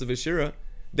prophets of Asherah,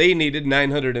 they needed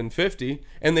 950,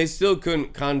 and they still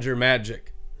couldn't conjure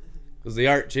magic. because the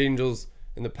archangels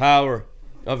and the power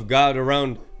of God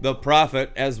around the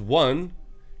prophet as one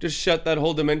just shut that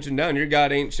whole dimension down. Your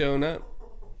God ain't showing up.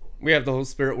 We have the whole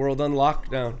spirit world on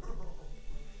lockdown.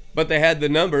 But they had the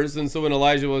numbers, and so when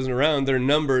Elijah wasn't around, their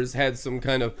numbers had some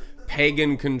kind of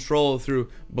pagan control through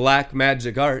black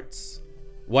magic arts,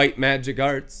 white magic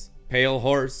arts, pale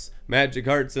horse magic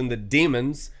arts, and the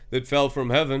demons that fell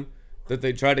from heaven that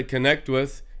they try to connect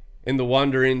with in the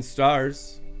wandering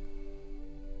stars.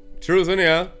 Truth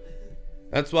anyhow.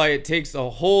 That's why it takes a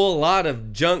whole lot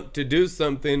of junk to do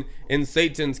something in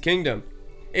Satan's kingdom.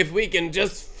 If we can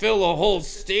just fill a whole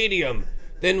stadium,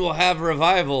 then we'll have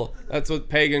revival. That's what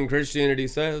pagan Christianity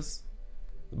says.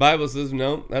 The Bible says,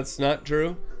 no, that's not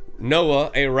true.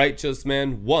 Noah, a righteous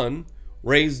man,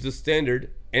 raised a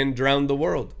standard and drowned the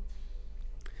world.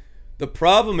 The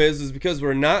problem is because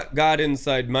we're not God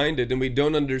inside minded and we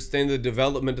don't understand the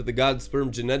development of the God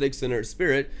sperm genetics in our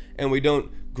spirit, and we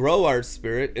don't grow our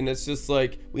spirit, and it's just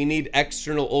like we need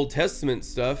external Old Testament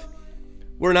stuff.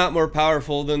 We're not more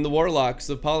powerful than the warlocks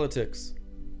of politics.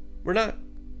 We're not.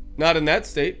 Not in that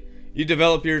state. You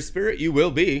develop your spirit, you will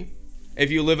be.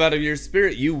 If you live out of your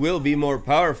spirit, you will be more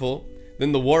powerful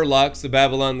than the warlocks of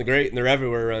Babylon the Great, and they're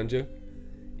everywhere around you.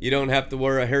 You don't have to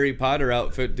wear a Harry Potter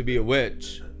outfit to be a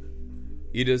witch.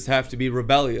 You just have to be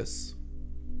rebellious.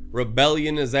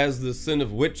 Rebellion is as the sin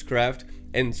of witchcraft,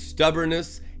 and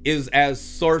stubbornness is as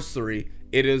sorcery.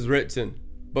 It is written.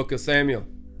 Book of Samuel.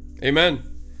 Amen.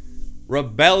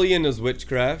 Rebellion is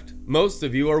witchcraft. Most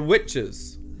of you are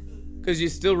witches because you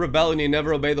still rebel and you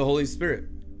never obey the Holy Spirit.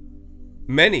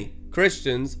 Many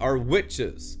Christians are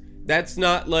witches. That's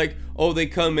not like, oh, they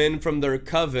come in from their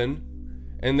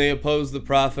coven and they oppose the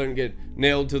prophet and get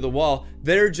nailed to the wall.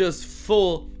 They're just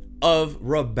full of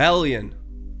rebellion.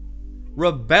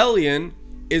 Rebellion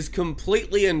is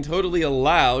completely and totally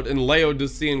allowed in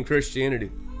Laodicean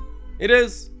Christianity. It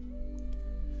is.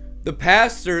 The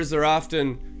pastors are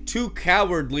often too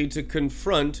cowardly to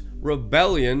confront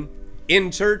rebellion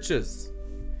in churches.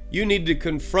 You need to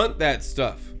confront that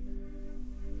stuff.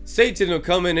 Satan will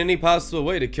come in any possible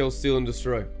way to kill, steal, and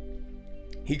destroy.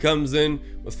 He comes in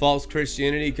with false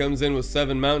Christianity. He comes in with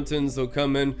 7 mountains. He'll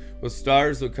come in with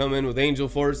stars. He'll come in with angel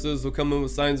forces. He'll come in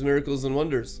with signs, miracles, and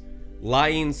wonders.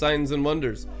 Lying signs and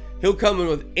wonders. He'll come in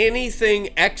with anything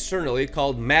externally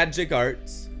called magic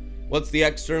arts. What's the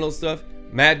external stuff?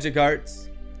 Magic arts.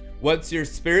 What's your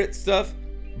spirit stuff?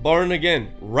 Born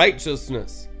again.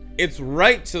 Righteousness. It's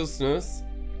righteousness,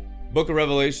 Book of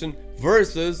Revelation,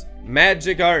 versus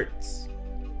magic arts.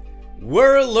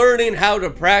 We're learning how to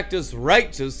practice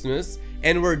righteousness,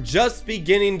 and we're just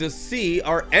beginning to see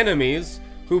our enemies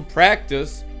who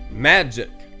practice magic.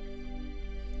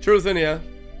 Truth in ya.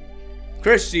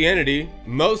 Christianity,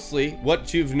 mostly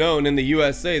what you've known in the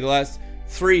USA the last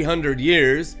 300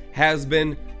 years, has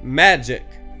been magic.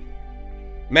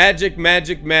 Magic,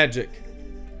 magic, magic.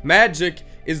 Magic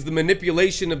is the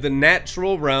manipulation of the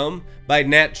natural realm by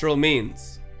natural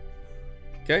means.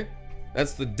 Okay?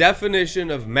 That's the definition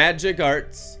of magic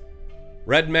arts.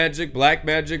 Red magic, black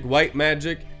magic, white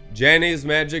magic, Janne's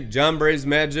magic, Jambre's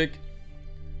magic,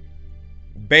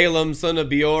 Balaam, son of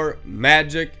Beor,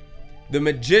 magic. The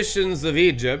magicians of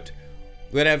Egypt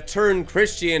that have turned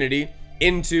Christianity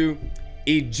into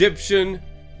Egyptian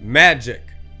magic.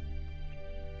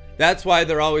 That's why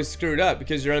they're always screwed up,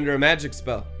 because you're under a magic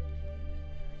spell.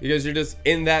 Because you're just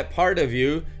in that part of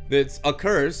you that's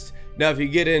accursed. Now, if you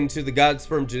get into the God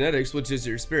sperm genetics, which is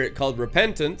your spirit, called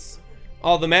repentance,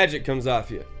 all the magic comes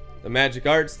off you. The magic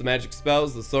arts, the magic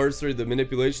spells, the sorcery, the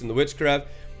manipulation, the witchcraft.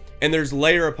 And there's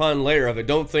layer upon layer of it.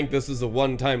 Don't think this is a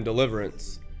one-time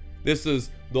deliverance. This is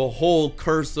the whole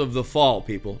curse of the fall,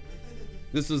 people.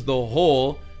 This is the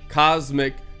whole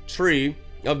cosmic tree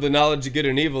of the knowledge of good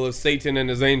and evil of Satan and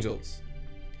his angels.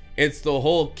 It's the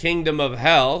whole kingdom of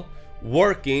hell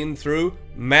working through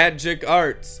magic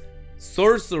arts.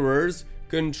 Sorcerers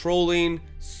controlling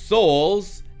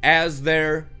souls as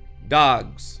their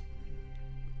dogs.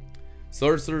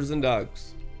 Sorcerers and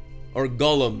dogs. Or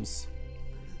golems.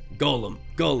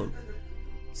 Golem.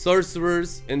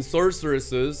 Sorcerers and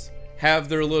sorceresses have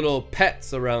their little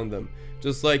pets around them.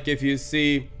 Just like if you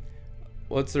see,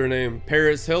 what's her name?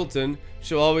 Paris Hilton,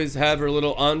 she'll always have her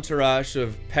little entourage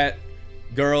of pet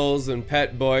girls and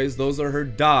pet boys. Those are her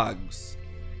dogs.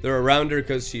 They're around her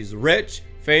because she's rich,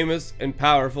 famous, and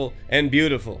powerful, and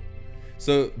beautiful.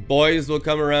 So boys will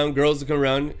come around, girls will come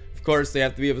around. Of course, they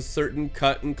have to be of a certain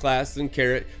cut and class and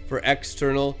carat for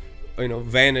external,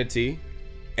 vanity.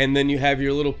 And then you have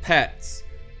your little pets.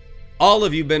 All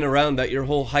of you been around that your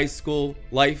whole high school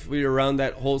life. We were around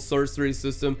that whole sorcery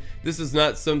system. This is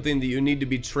not something that you need to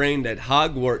be trained at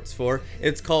Hogwarts for.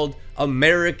 It's called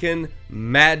American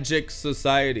Magic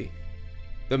Society.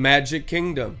 The Magic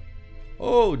Kingdom.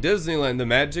 Oh, Disneyland, the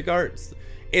magic arts.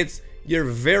 It's your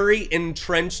very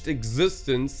entrenched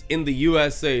existence in the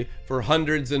USA for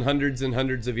hundreds and hundreds and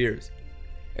hundreds of years.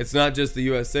 It's not just the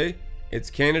USA, it's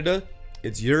Canada,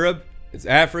 it's Europe, it's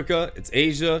Africa, it's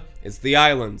Asia, it's the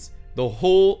islands. The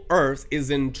whole earth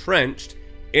is entrenched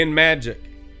in magic.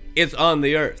 It's on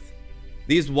the earth.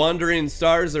 These wandering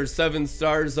stars are 7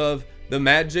 stars of the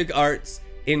magic arts,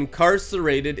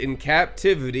 incarcerated in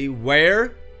captivity.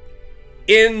 Where?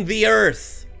 In the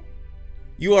earth.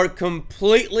 You are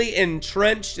completely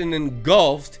entrenched and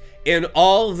engulfed in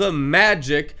all the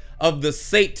magic of the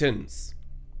Satans.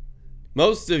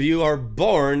 Most of you are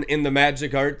born in the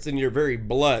magic arts in your very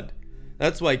blood.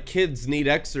 That's why kids need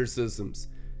exorcisms.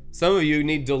 Some of you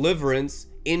need deliverance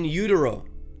in utero.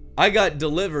 I got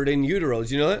delivered in utero.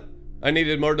 Did you know that? I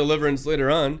needed more deliverance later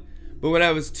on. But when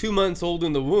I was 2 months old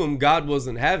in the womb, God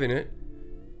wasn't having it.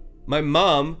 My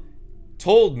mom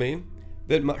told me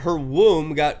that her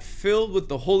womb got filled with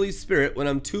the Holy Spirit when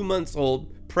I'm 2 months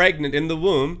old, pregnant in the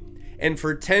womb. And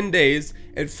for 10 days,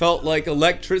 it felt like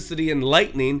electricity and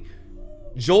lightning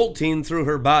jolting through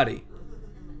her body.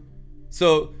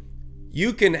 So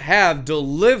you can have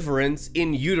deliverance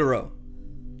in utero.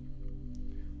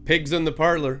 Pigs in the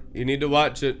Parlor. You need to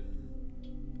watch it.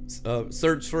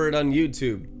 Search for it on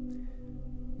YouTube.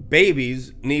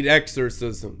 Babies need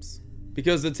exorcisms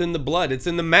because it's in the blood. It's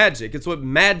in the magic. It's what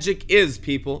magic is,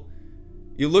 people.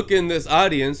 You look in this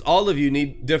audience, all of you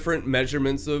need different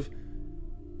measurements of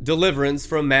deliverance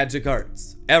from magic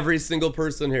arts. Every single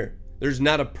person here. There's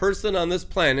not a person on this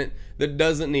planet that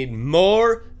doesn't need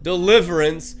more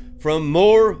deliverance from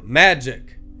more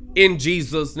magic in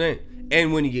Jesus' name.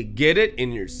 And when you get it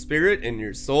in your spirit, in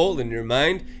your soul, in your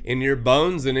mind, in your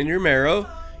bones, and in your marrow,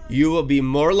 you will be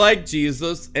more like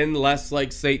Jesus and less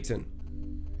like Satan.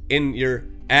 In your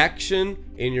action,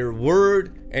 in your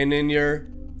word, and in your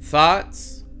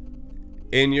thoughts,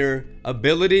 in your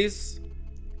abilities,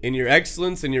 in your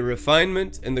excellence, in your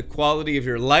refinement, and the quality of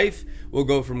your life will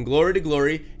go from glory to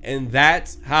glory. And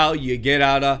that's how you get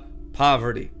out of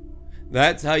poverty.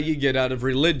 That's how you get out of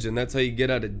religion. That's how you get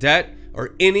out of debt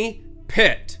or any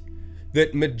pit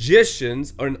that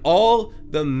magicians and all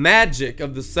the magic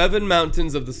of the 7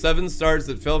 mountains of the 7 stars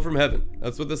that fell from heaven.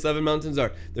 That's what the 7 mountains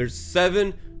are. There's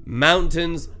 7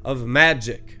 mountains of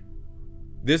magic.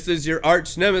 This is your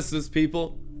arch nemesis,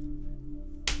 people.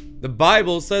 The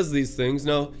Bible says these things.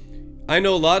 Now, I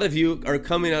know a lot of you are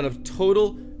coming out of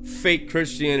total fake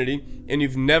Christianity and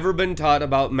you've never been taught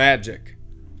about magic.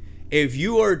 If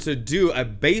you are to do a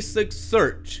basic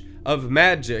search of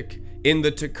magic in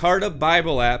the Takarta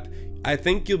Bible app, I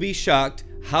think you'll be shocked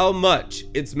how much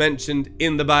it's mentioned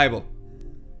in the Bible.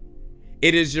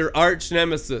 It is your arch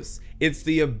nemesis. It's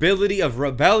the ability of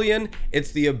rebellion.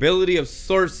 It's the ability of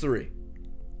sorcery.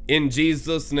 In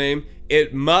Jesus' name,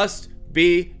 it must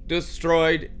be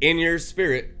destroyed in your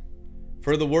spirit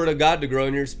for the word of God to grow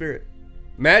in your spirit.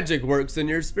 Magic works in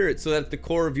your spirit so that at the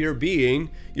core of your being,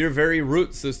 your very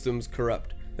root system's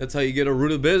corrupt. That's how you get a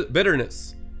root of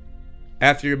bitterness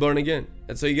after you're born again.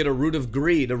 That's how you get a root of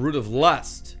greed, a root of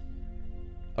lust,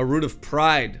 a root of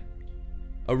pride,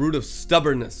 a root of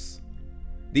stubbornness.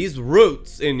 These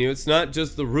roots in you, it's not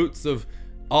just the roots of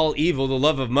all evil, the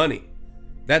love of money.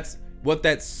 That's what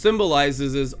that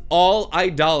symbolizes is all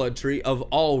idolatry of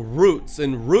all roots.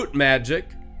 And root magic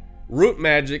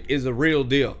is a real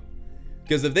deal.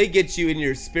 Because if they get you in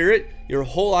your spirit, your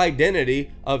whole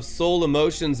identity of soul,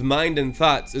 emotions, mind, and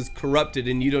thoughts is corrupted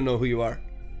and you don't know who you are.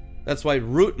 That's why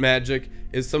root magic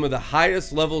is some of the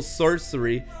highest level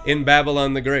sorcery in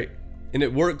Babylon the Great. And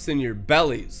it works in your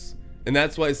bellies. And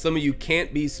that's why some of you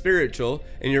can't be spiritual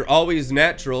and you're always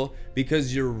natural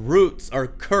because your roots are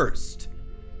cursed.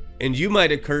 And you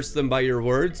might have cursed them by your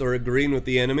words or agreeing with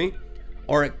the enemy.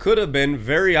 Or it could have been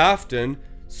very often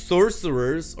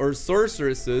sorcerers or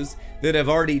sorceresses that have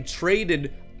already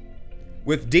traded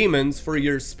with demons for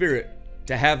your spirit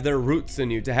to have their roots in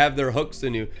you, to have their hooks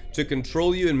in you, to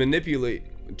control you and manipulate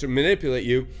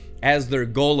you as their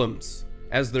golems,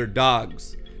 as their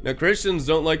dogs. Now, Christians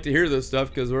don't like to hear this stuff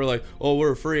because we're like, oh,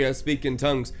 we're free, I speak in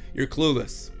tongues. You're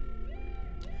clueless.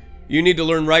 You need to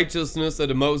learn righteousness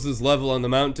at a Moses level on the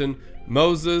mountain.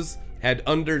 Moses had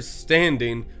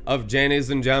understanding of Jannes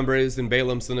and Jambres and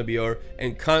Balaam son of Beor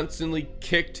and constantly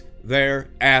kicked their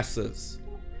asses.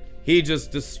 He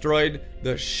just destroyed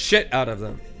the shit out of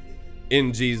them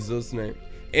in Jesus' name.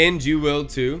 And you will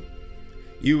too.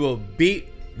 You will beat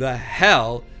the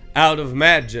hell out of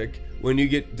magic when you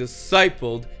get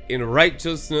discipled in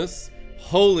righteousness,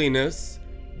 holiness,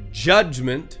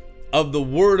 judgment of the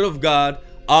Word of God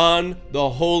on the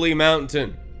holy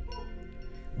mountain.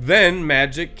 Then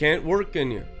magic can't work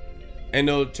in you. And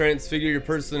it'll transfigure your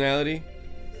personality.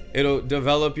 It'll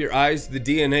develop your eyes. The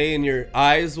DNA in your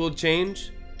eyes will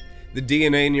change. The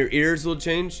DNA in your ears will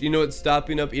change. You know what's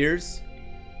stopping up ears?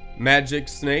 Magic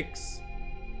snakes.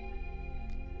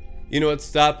 You know what's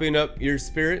stopping up your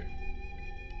spirit?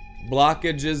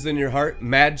 Blockages in your heart.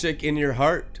 Magic in your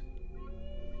heart.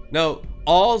 Now,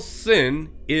 all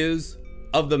sin is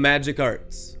of the magic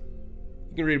arts.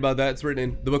 You can read about that. It's written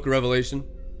in the book of Revelation.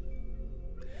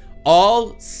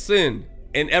 All sin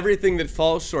and everything that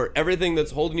falls short, everything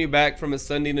that's holding you back from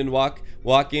ascending and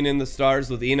walking in the stars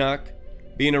with Enoch,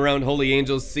 being around holy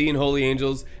angels, seeing holy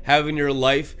angels, having your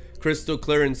life crystal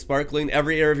clear and sparkling,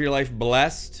 every area of your life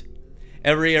blessed,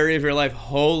 every area of your life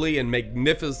holy and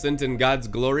magnificent in God's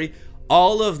glory,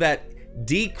 all of that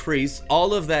decrease,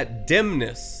 all of that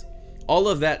dimness, all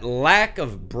of that lack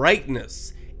of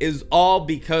brightness is all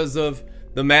because of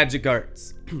the magic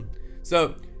arts.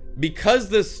 So, because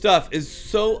this stuff is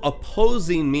so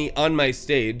opposing me on my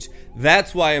stage,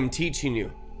 that's why I'm teaching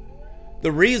you.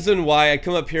 The reason why I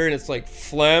come up here and it's like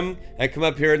phlegm, I come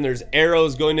up here and there's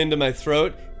arrows going into my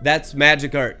throat, that's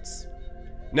magic arts.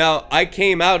 Now, I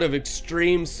came out of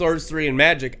extreme sorcery and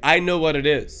magic. I know what it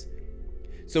is.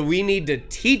 So we need to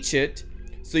teach it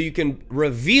so you can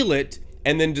reveal it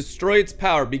and then destroy its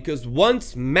power, because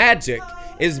once magic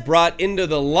is brought into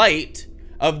the light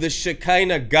of the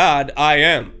Shekinah God I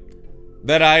am,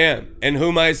 that I am, and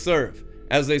whom I serve,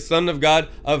 as a son of God,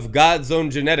 of God's own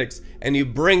genetics, and you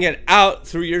bring it out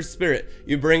through your spirit,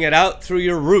 you bring it out through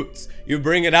your roots, you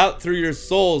bring it out through your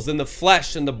souls, in the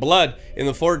flesh and the blood, in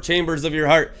the four chambers of your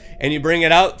heart, and you bring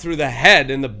it out through the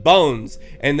head and the bones,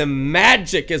 and the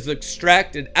magic is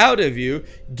extracted out of you.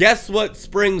 Guess what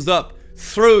springs up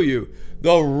through you?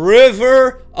 The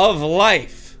river of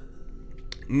life.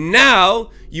 Now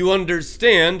you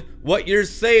understand what you're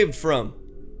saved from.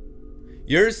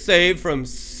 You're saved from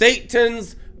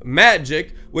Satan's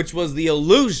magic, which was the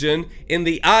illusion in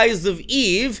the eyes of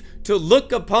Eve to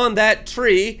look upon that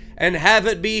tree and have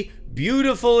it be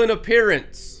beautiful in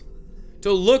appearance,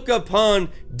 to look upon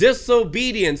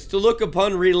disobedience, to look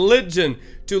upon religion,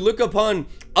 to look upon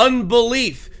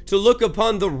unbelief, to look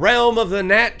upon the realm of the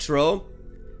natural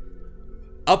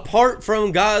apart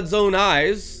from God's own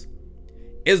eyes,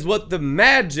 is what the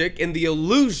magic and the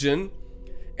illusion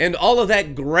and all of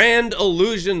that grand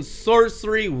illusion,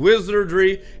 sorcery,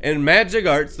 wizardry, and magic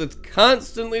arts that's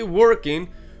constantly working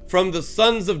from the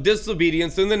sons of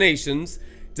disobedience in the nations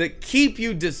to keep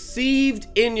you deceived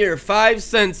in your five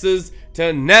senses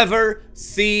to never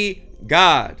see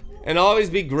God. And always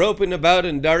be groping about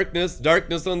in darkness,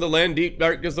 darkness on the land, deep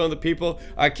darkness on the people.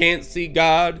 I can't see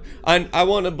God. I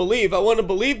want to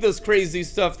believe this crazy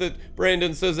stuff that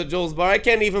Brandon says at Joel's Bar. I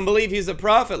can't even believe he's a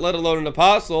prophet, let alone an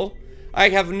apostle. I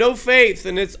have no faith,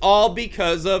 and it's all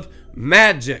because of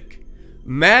magic.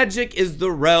 Magic is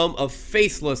the realm of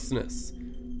faithlessness.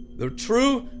 The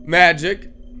true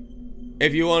magic,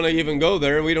 if you want to even go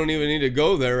there, we don't even need to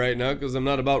go there right now because I'm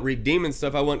not about redeeming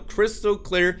stuff. I want crystal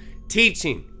clear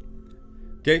teaching.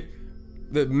 Okay?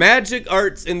 The magic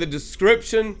arts in the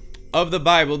description of the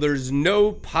Bible, there's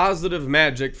no positive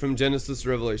magic from Genesis to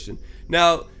Revelation.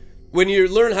 Now, when you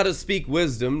learn how to speak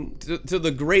wisdom to the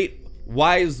great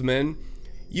wise men,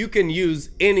 you can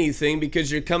use anything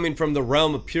because you're coming from the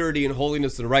realm of purity and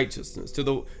holiness and righteousness. To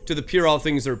the pure, all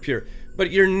things are pure.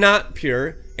 But you're not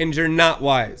pure and you're not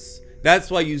wise.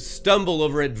 That's why you stumble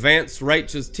over advanced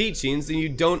righteous teachings and you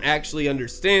don't actually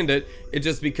understand it. It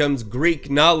just becomes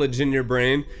Greek knowledge in your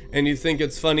brain, and you think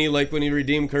it's funny, like when you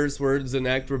redeem curse words and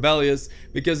act rebellious,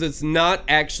 because it's not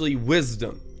actually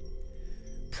wisdom.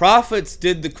 Prophets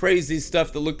did the crazy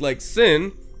stuff that looked like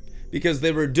sin because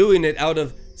they were doing it out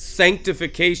of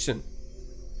sanctification.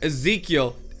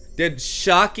 Ezekiel did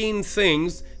shocking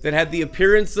things that had the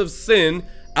appearance of sin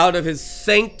out of his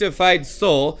sanctified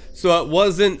soul, so it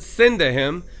wasn't sin to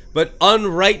him, but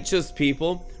unrighteous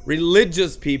people,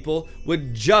 religious people,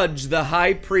 would judge the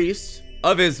high priest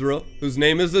of Israel, whose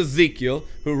name is Ezekiel,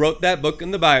 who wrote that book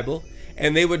in the Bible,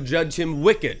 and they would judge him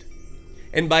wicked.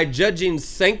 And by judging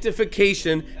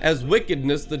sanctification as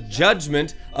wickedness, the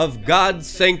judgment of God's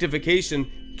sanctification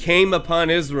came upon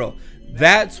Israel.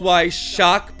 That's why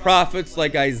shock prophets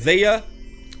like Isaiah,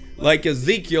 like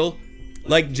Ezekiel,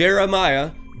 like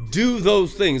Jeremiah do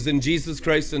those things. And Jesus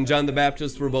Christ and John the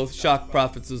Baptist were both shock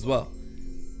prophets as well.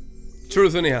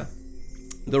 Truth anyhow.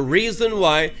 The reason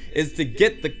why is to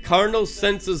get the carnal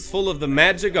senses full of the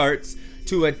magic arts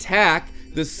to attack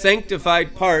the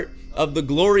sanctified part of the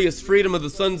glorious freedom of the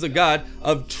sons of God,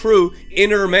 of true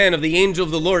inner man, of the angel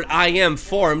of the Lord, I am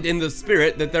formed in the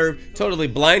spirit, that they're totally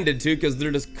blinded to because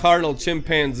they're just carnal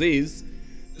chimpanzees,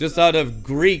 just out of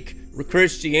Greek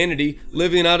Christianity,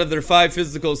 living out of their five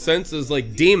physical senses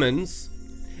like demons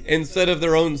instead of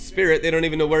their own spirit. They don't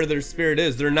even know where their spirit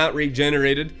is. They're not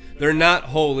regenerated. They're not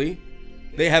holy.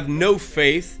 They have no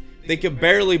faith. They can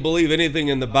barely believe anything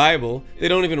in the Bible. They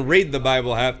don't even read the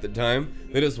Bible half the time.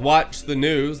 They just watch the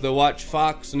news. They'll watch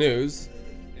Fox News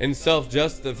and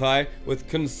self-justify with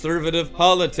conservative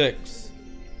politics.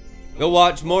 They'll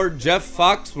watch more Jeff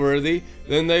Foxworthy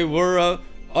than they were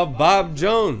a Bob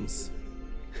Jones.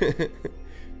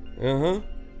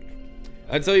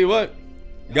 I tell you what,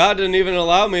 God didn't even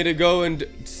allow me to go and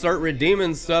start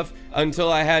redeeming stuff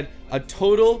until I had a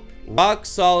total rock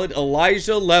solid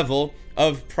Elijah level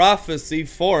of prophecy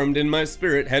formed in my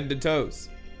spirit, head to toes.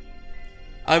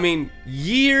 I mean,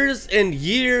 years and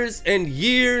years and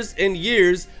years and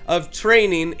years of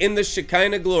training in the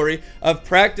Shekinah glory, of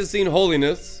practicing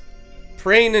holiness,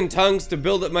 praying in tongues to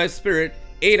build up my spirit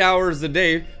 8 hours a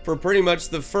day for pretty much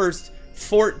the first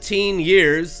 14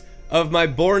 years of my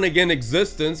born again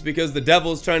existence, because the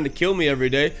devil's trying to kill me every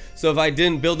day. So if I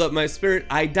didn't build up my spirit,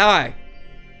 I die.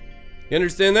 You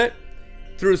understand that?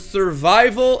 Through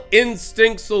survival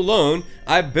instincts alone,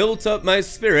 I built up my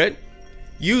spirit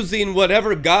using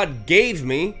whatever God gave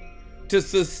me to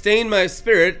sustain my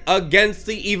spirit against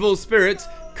the evil spirits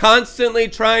constantly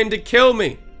trying to kill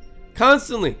me.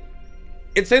 Constantly.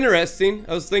 It's interesting.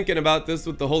 I was thinking about this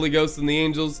with the Holy Ghost and the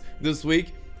angels this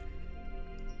week.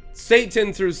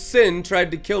 Satan, through sin,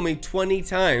 tried to kill me 20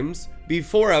 times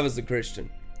before I was a Christian.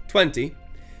 20.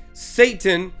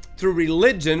 Satan, through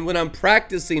religion, when I'm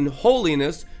practicing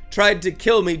holiness, tried to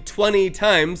kill me 20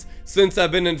 times since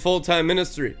I've been in full-time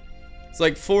ministry. It's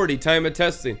like 40 time of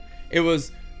testing. It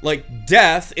was like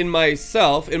death in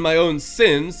myself, in my own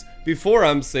sins before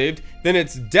I'm saved. Then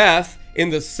it's death in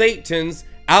the Satan's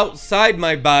outside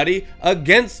my body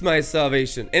against my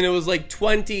salvation. And it was like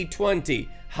 2020.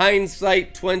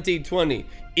 Hindsight 2020,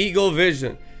 eagle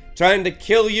vision, trying to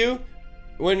kill you.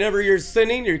 Whenever you're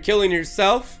sinning, you're killing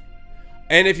yourself.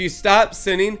 And if you stop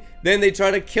sinning, then they try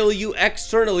to kill you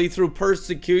externally through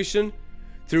persecution,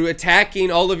 through attacking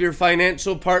all of your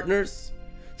financial partners,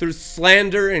 through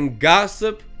slander and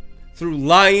gossip, through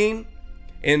lying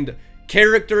and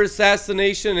character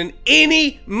assassination, and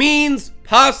any means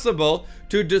possible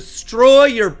to destroy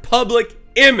your public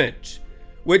image,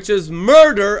 which is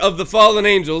murder of the fallen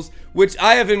angels, which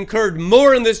I have incurred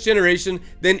more in this generation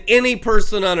than any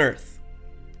person on earth.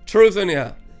 Truth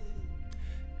anyhow.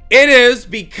 It is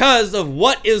because of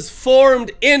what is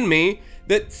formed in me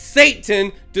that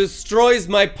Satan destroys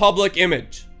my public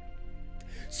image.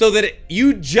 So that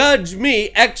you judge me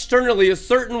externally a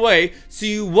certain way, so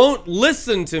you won't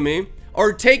listen to me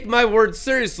or take my word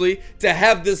seriously to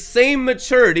have the same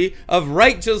maturity of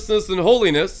righteousness and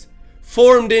holiness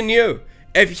formed in you.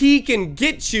 If he can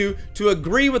get you to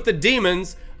agree with the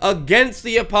demons against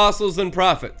the apostles and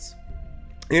prophets.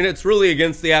 And it's really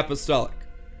against the apostolic.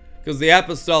 Because the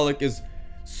apostolic is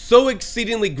so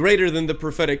exceedingly greater than the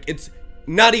prophetic, it's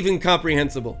not even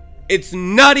comprehensible. It's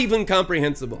not even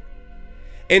comprehensible.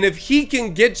 And if he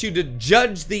can get you to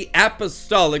judge the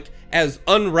apostolic as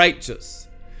unrighteous,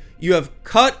 you have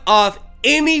cut off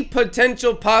any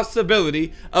potential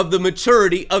possibility of the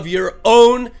maturity of your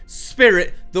own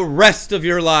spirit the rest of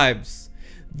your lives.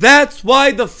 That's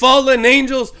why the fallen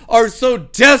angels are so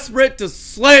desperate to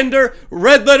slander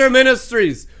Red Letter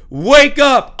Ministries. Wake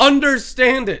up,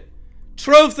 understand it.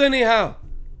 Truth anyhow.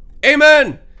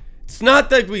 Amen. It's not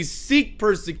that we seek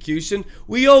persecution.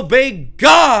 We obey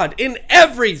God in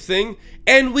everything,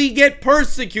 and we get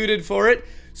persecuted for it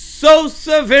so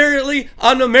severely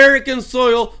on American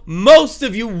soil. Most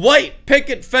of you white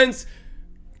picket fence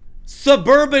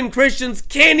suburban Christians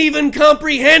can't even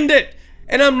comprehend it.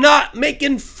 And I'm not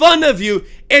making fun of you.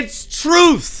 It's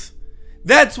truth.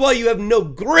 That's why you have no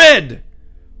grid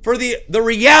for the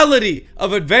reality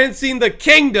of advancing the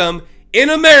kingdom in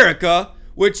America,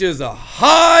 which is a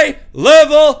high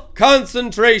level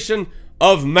concentration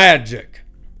of magic.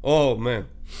 Oh man.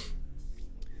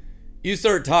 You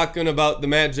start talking about the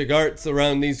magic arts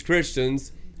around these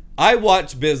Christians. I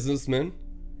watch businessmen.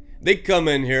 They come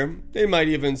in here. They might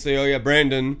even say, oh yeah,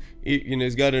 Brandon,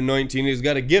 he's got anointing. He's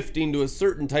got a gifting to a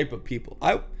certain type of people.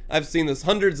 I've seen this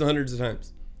hundreds and hundreds of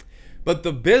times. But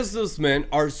the businessmen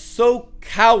are so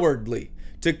cowardly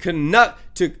to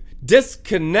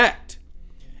disconnect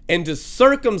and to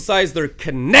circumcise their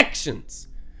connections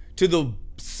to the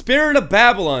spirit of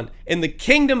Babylon and the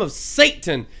kingdom of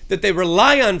Satan that they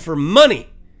rely on for money,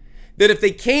 that if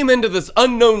they came into this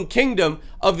unknown kingdom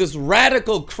of this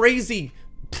radical, crazy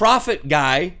prophet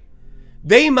guy,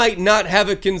 they might not have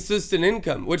a consistent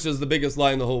income, which is the biggest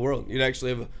lie in the whole world. You'd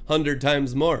actually have 100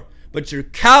 times more. But you're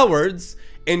cowards,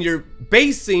 and you're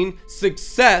basing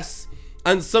success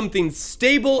on something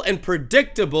stable and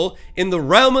predictable in the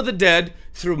realm of the dead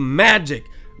through magic.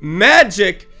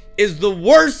 Magic is the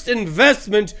worst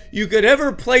investment you could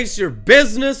ever place your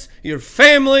business, your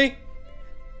family,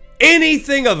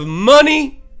 anything of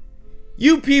money.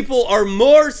 You people are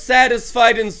more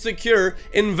satisfied and secure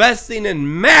investing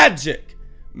in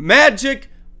magic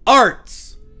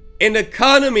arts, and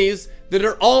economies that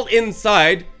are all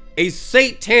inside a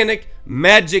satanic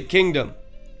magic kingdom.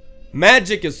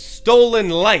 Magic is stolen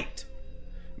light.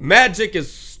 Magic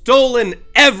is stolen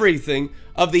everything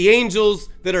of the angels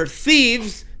that are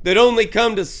thieves that only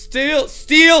come to steal,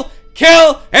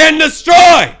 kill, and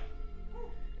destroy.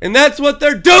 And that's what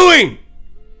they're doing.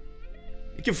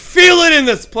 You can feel it in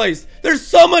this place. There's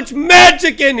so much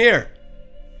magic in here.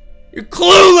 You're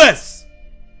clueless.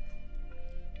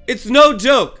 It's no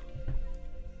joke.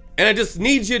 And I just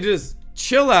need you to just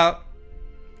chill out,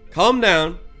 calm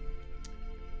down,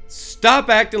 stop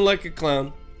acting like a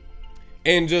clown,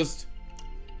 and just,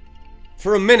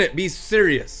 for a minute, be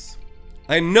serious.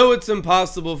 I know it's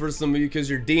impossible for some of you because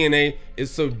your DNA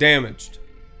is so damaged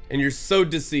and you're so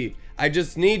deceived. I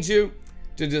just need you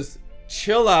to just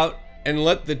chill out and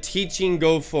let the teaching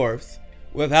go forth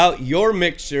without your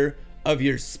mixture of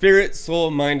your spirit,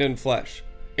 soul, mind, and flesh.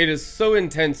 It is so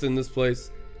intense in this place.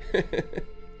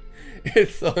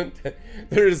 It's so intense.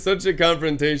 There is such a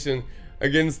confrontation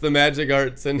against the magic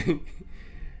arts, and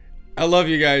I love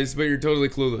you guys, but you're totally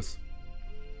clueless.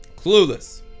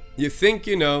 Clueless. You think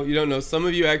you know, you don't know. Some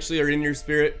of you actually are in your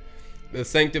spirit, the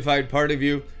sanctified part of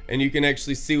you, and you can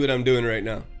actually see what I'm doing right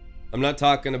now. I'm not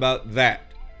talking about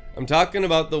that. I'm talking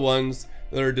about the ones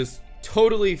that are just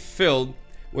totally filled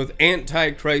with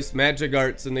antichrist magic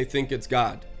arts and they think it's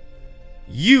God.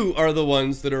 You are the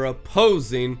ones that are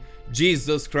opposing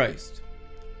Jesus Christ.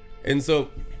 And so,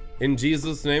 in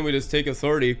Jesus' name, we just take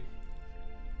authority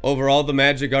over all the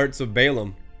magic arts of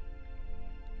Balaam,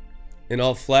 in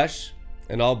all flesh,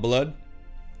 and all blood,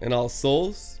 and all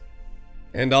souls,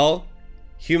 and all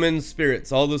human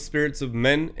spirits, all the spirits of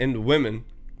men and women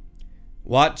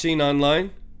watching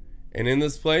online and in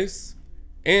this place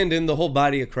and in the whole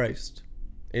body of Christ.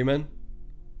 Amen.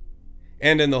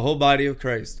 And in the whole body of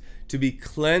Christ, to be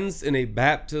cleansed in a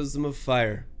baptism of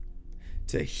fire,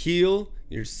 to heal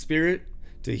your spirit,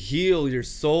 to heal your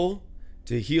soul,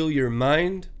 to heal your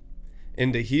mind,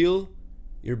 and to heal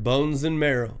your bones and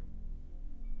marrow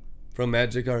from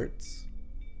magic arts.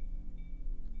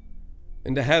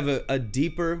 And to have a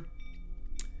deeper,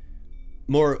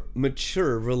 more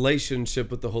mature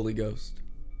relationship with the Holy Ghost,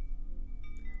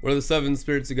 where the 7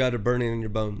 spirits of God are burning in your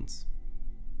bones.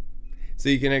 So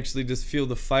you can actually just feel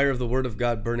the fire of the Word of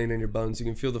God burning in your bones. You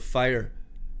can feel the fire,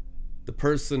 the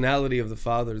personality of the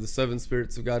Father. The 7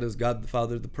 spirits of God is God the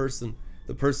Father, the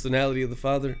personality of the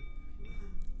Father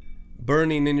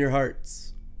burning in your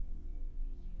hearts.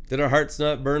 Did our hearts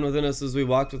not burn within us as we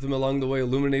walked with Him along the way,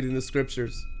 illuminating the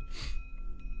Scriptures?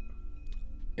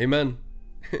 Amen.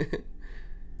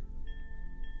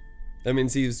 That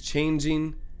means He was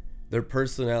changing their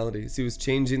personalities. He was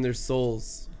changing their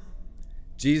souls.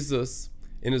 Jesus,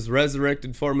 in His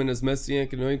resurrected form, in His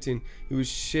messianic anointing, He was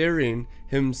sharing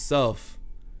Himself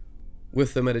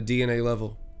with them at a DNA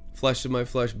level. Flesh of my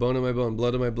flesh, bone of my bone,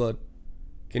 blood of my blood.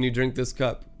 Can you drink this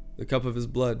cup? The cup of His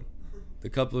blood. The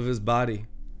cup of His body.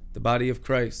 The body of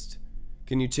Christ.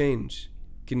 Can you change?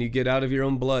 Can you get out of your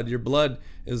own blood? Your blood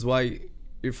is why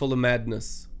you're full of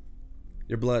madness.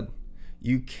 Your blood.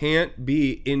 You can't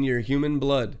be in your human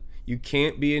blood. You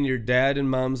can't be in your dad and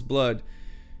mom's blood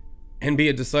and be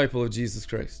a disciple of Jesus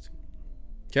Christ.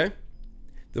 Okay?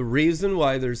 The reason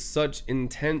why there's such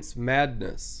intense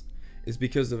madness is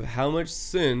because of how much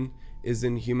sin is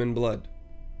in human blood.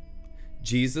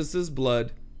 Jesus'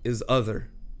 blood is other.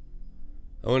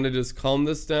 I want to just calm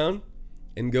this down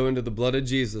and go into the blood of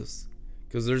Jesus,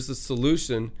 because there's a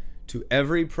solution to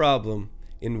every problem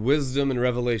in wisdom and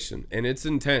revelation, and it's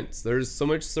intense. There's so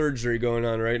much surgery going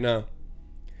on right now.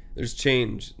 There's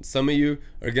change. Some of you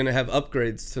are going to have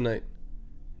upgrades tonight.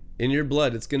 In your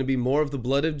blood, it's going to be more of the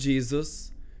blood of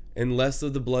Jesus and less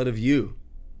of the blood of you,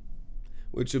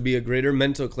 which will be a greater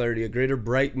mental clarity, a greater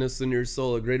brightness in your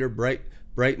soul, a greater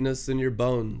brightness in your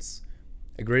bones,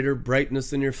 a greater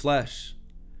brightness in your flesh,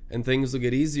 and things will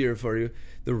get easier for you.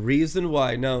 The reason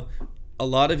why, now, a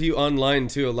lot of you online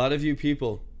too, a lot of you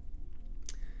people,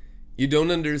 you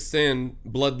don't understand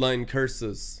bloodline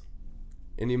curses.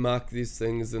 and you mock these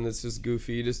things, and it's just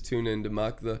goofy. You just tune in to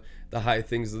mock the high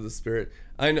things of the Spirit.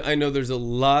 I know there's a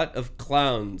lot of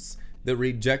clowns that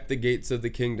reject the gates of the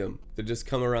kingdom, that just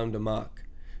come around to mock.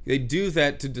 They do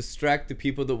that to distract the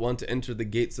people that want to enter the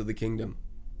gates of the kingdom.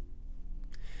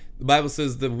 The Bible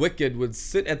says the wicked would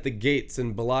sit at the gates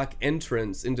and block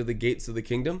entrance into the gates of the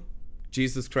kingdom.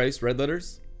 Jesus Christ, red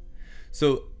letters.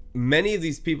 So many of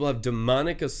these people have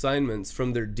demonic assignments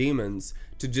from their demons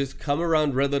to just come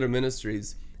around red letter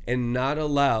ministries and not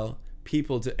allow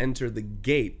people to enter the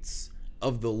gates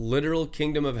of the literal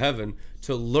kingdom of heaven,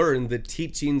 to learn the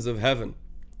teachings of heaven,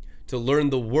 to learn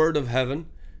the word of heaven,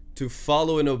 to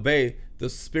follow and obey the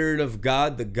Spirit of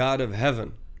God, the God of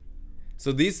heaven.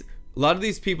 So a lot of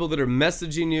these people that are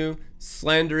messaging you,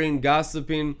 slandering,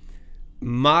 gossiping,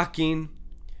 mocking,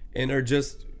 and are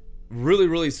just really,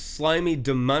 really slimy,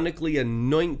 demonically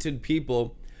anointed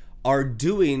people are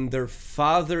doing their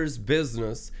father's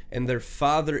business, and their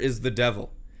father is the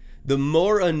devil. The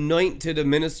more anointed a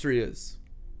ministry is,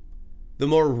 the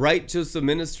more righteous a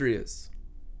ministry is,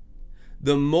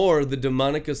 the more the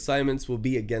demonic assignments will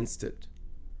be against it.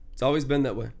 It's always been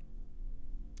that way.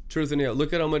 Truth and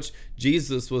look at how much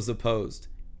Jesus was opposed.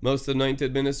 Most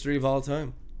anointed ministry of all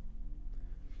time.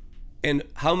 And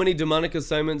how many demonic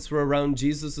assignments were around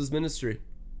Jesus' ministry?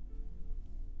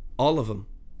 All of them.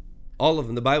 All of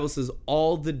them. The Bible says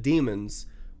all the demons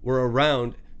were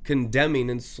around condemning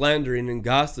and slandering and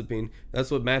gossiping.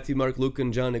 That's what Matthew, Mark, Luke,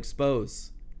 and John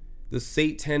expose. The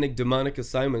satanic demonic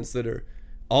assignments that are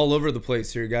all over the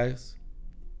place here, guys.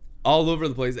 All over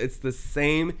the place. It's the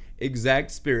same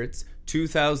exact spirits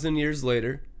 2,000 years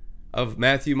later of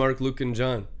Matthew, Mark, Luke, and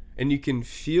John. And you can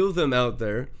feel them out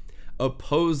there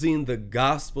opposing the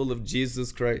gospel of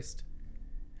Jesus Christ.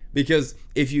 Because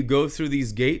if you go through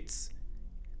these gates,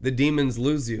 the demons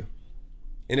lose you.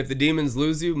 And if the demons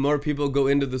lose you, more people go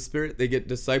into the Spirit. They get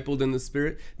discipled in the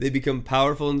Spirit. They become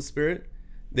powerful in the Spirit.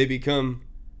 They become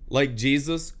like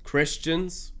Jesus,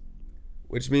 Christians,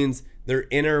 which means their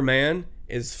inner man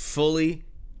is fully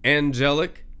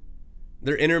angelic.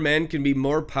 Their inner man can be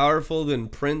more powerful than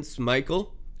Prince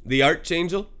Michael, the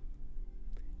archangel.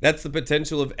 That's the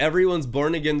potential of everyone's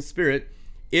born again spirit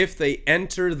if they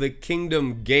enter the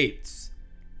kingdom gates.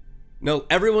 No,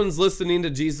 everyone's listening to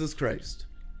Jesus Christ.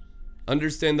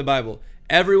 Understand the Bible.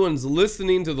 Everyone's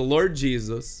listening to the Lord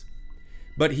Jesus,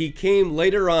 but he came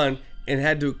later on and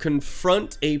had to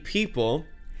confront a people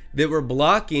that were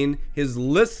blocking his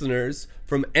listeners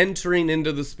from entering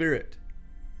into the Spirit.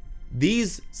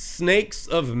 These snakes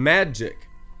of magic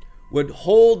would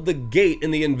hold the gate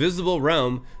in the invisible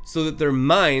realm so that their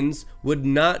minds would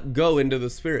not go into the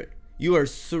Spirit. You are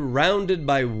surrounded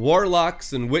by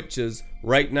warlocks and witches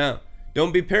right now.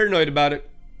 Don't be paranoid about it,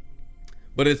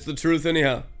 but it's the truth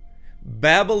anyhow.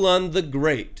 Babylon the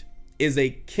Great is a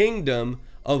kingdom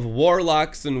of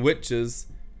warlocks and witches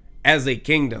as a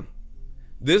kingdom.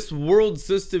 This world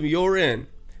system you're in,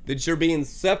 that you're being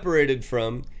separated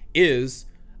from, is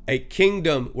a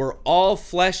kingdom where all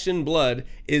flesh and blood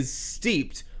is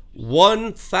steeped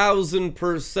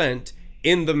 1,000%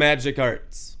 in the magic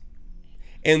arts.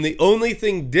 And the only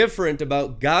thing different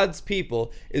about God's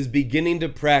people is beginning to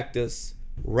practice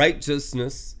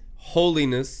righteousness,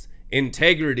 holiness,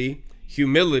 integrity,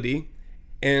 humility,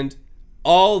 and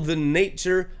all the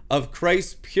nature of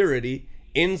Christ's purity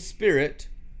in spirit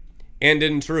and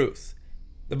in truth.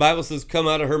 The Bible says, come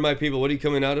out of her, my people. What are you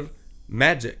coming out of?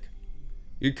 Magic.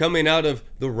 You're coming out of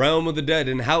the realm of the dead,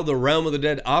 and how the realm of the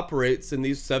dead operates in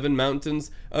these 7 mountains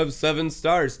of 7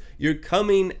 stars. You're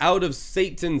coming out of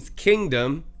Satan's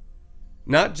kingdom,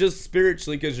 not just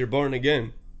spiritually because you're born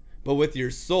again, but with your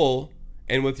soul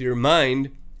and with your mind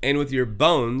and with your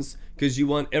bones, because you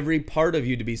want every part of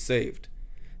you to be saved.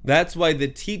 That's why the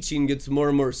teaching gets more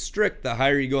and more strict the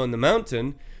higher you go on the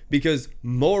mountain, because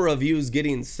more of you is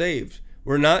getting saved.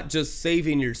 We're not just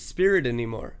saving your spirit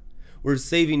anymore. We're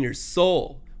saving your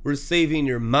soul. We're saving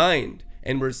your mind.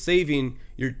 And we're saving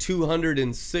your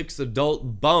 206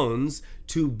 adult bones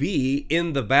to be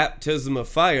in the baptism of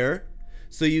fire,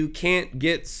 so you can't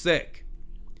get sick,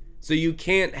 so you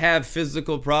can't have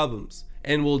physical problems.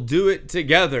 And we'll do it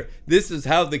together. This is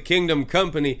how the kingdom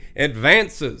company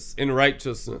advances in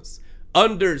righteousness.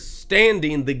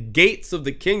 Understanding the gates of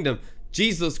the kingdom.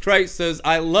 Jesus Christ says,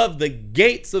 I love the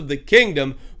gates of the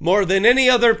kingdom more than any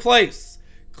other place.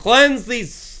 Cleanse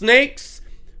these snakes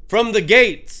from the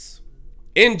gates.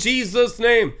 In Jesus'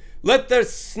 name. Let the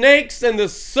snakes and the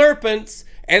serpents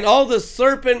and all the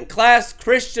serpent class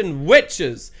Christian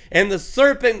witches and the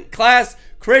serpent class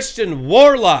Christian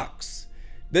warlocks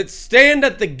that stand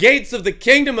at the gates of the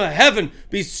kingdom of heaven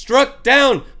be struck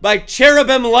down by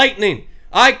cherubim lightning.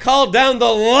 I call down the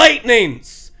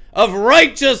lightnings of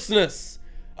righteousness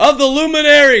of the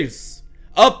luminaries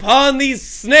upon these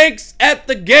snakes at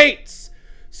the gates,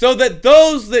 so that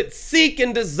those that seek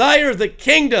and desire the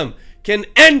kingdom can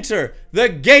enter the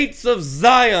gates of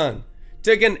Zion,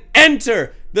 can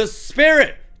enter the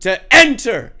Spirit, to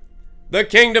enter the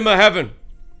kingdom of heaven.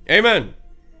 Amen.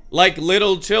 Like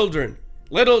little children.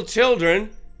 Little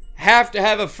children have to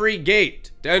have a free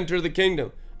gate to enter the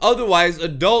kingdom. Otherwise,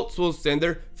 adults will stand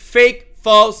there, fake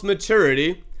false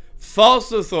maturity,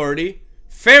 false authority,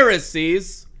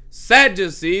 Pharisees,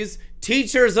 Sadducees,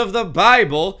 teachers of the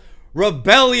Bible,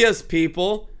 rebellious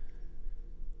people,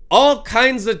 all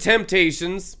kinds of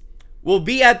temptations will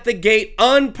be at the gate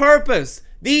on purpose.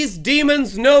 These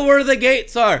demons know where the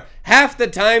gates are. Half the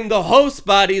time, the host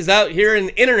bodies out here in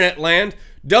internet land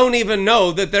don't even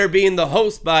know that they're being the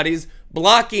host bodies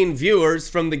blocking viewers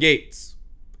from the gates.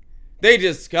 They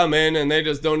just come in and they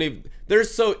just don't even, they're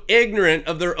so ignorant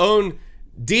of their own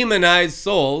demonized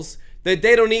souls that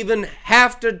they don't even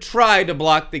have to try to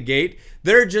block the gate.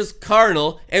 They're just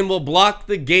carnal and will block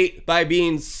the gate by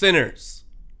being sinners.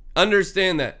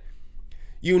 Understand that.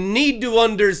 You need to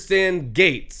understand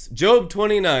gates. Job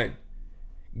 29.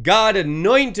 God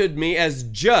anointed me as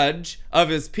judge of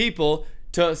his people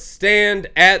to stand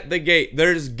at the gate.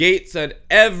 There's gates at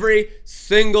every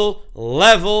single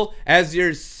level. As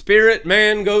your spirit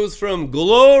man goes from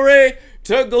glory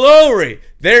to glory,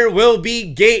 there will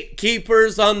be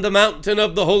gatekeepers on the mountain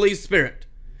of the Holy Spirit.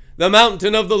 The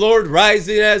mountain of the Lord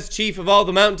rising as chief of all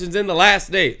the mountains in the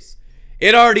last days.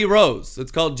 It already rose.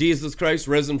 It's called Jesus Christ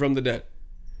risen from the dead.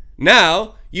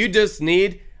 Now, you just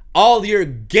need all your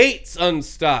gates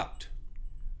unstopped.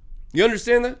 You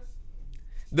understand that?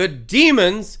 The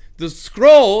demons, the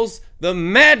scrolls, the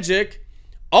magic,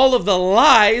 all of the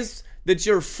lies that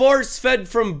you're force-fed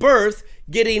from birth,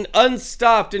 getting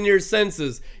unstopped in your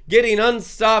senses, getting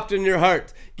unstopped in your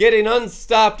heart, getting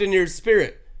unstopped in your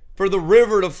spirit, for the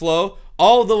river to flow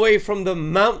all the way from the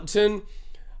mountain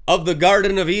of the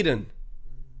Garden of Eden.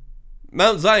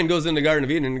 Mount Zion goes into Garden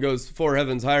of Eden and goes 4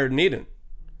 heavens higher than Eden.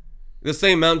 The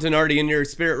same mountain already in your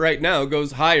spirit right now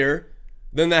goes higher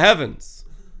than the heavens.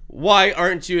 Why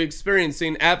aren't you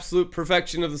experiencing absolute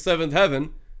perfection of the 7th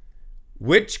heaven?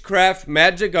 Witchcraft,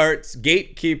 magic arts,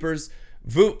 gatekeepers,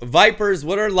 vipers,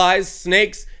 what are lies,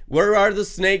 snakes, where are the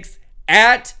snakes?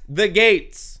 At the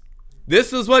gates.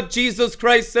 This is what Jesus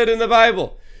Christ said in the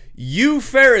Bible. You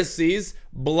Pharisees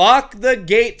block the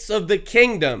gates of the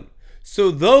kingdom. So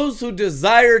those who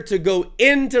desire to go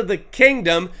into the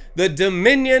kingdom, the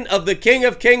dominion of the King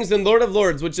of Kings and Lord of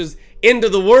Lords, which is into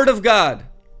the Word of God,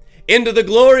 into the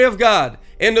glory of God,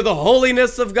 into the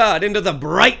holiness of God, into the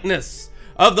brightness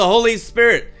of the Holy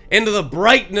Spirit, into the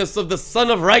brightness of the Son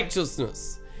of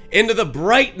Righteousness, into the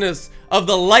brightness of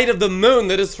the light of the moon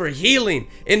that is for healing,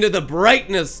 into the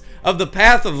brightness of the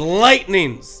path of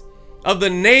lightnings, of the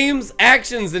names,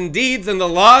 actions, and deeds, and the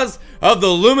laws of the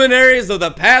luminaries of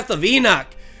the path of Enoch.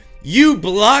 You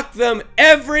block them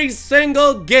every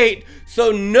single gate,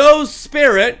 so no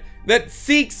spirit that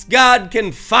seeks God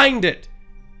can find it.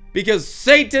 Because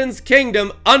Satan's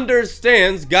kingdom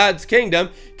understands God's kingdom,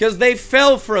 because they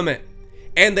fell from it.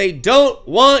 And they don't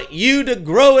want you to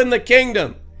grow in the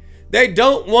kingdom. They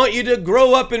don't want you to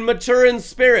grow up and mature in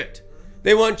spirit.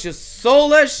 They want you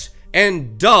soulish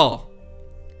and dull.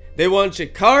 They want you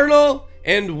carnal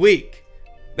and weak.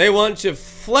 They want you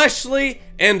fleshly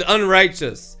and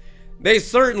unrighteous. They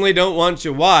certainly don't want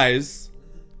you wise,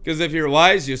 because if you're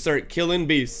wise, you start killing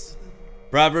beasts.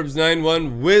 Proverbs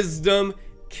 9:1, wisdom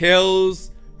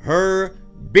kills her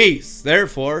beasts.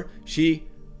 Therefore, she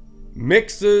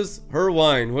mixes her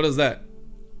wine. What is that?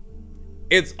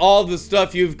 It's all the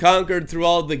stuff you've conquered through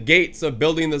all the gates of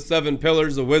building the 7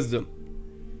 pillars of wisdom.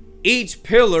 Each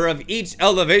pillar of each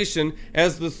elevation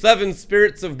has the 7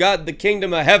 spirits of God, the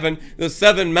kingdom of heaven, the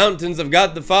 7 mountains of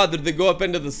God the Father that go up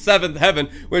into the 7th heaven,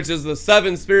 which is the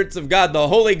 7 spirits of God. The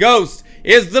Holy Ghost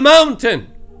is the mountain.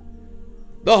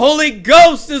 The Holy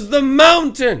Ghost is the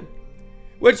mountain.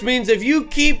 Which means if you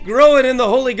keep growing in the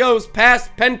Holy Ghost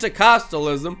past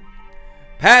Pentecostalism,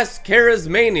 past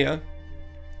charismania,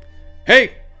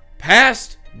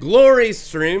 past glory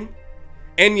stream,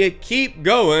 and you keep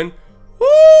going,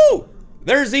 woo!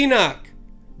 There's Enoch.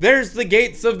 There's the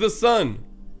gates of the sun.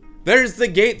 There's the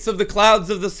gates of the clouds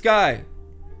of the sky.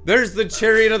 There's the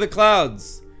chariot of the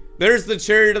clouds. There's the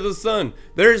chariot of the sun.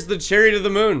 There's the chariot of the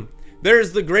moon.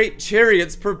 There's the great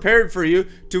chariots prepared for you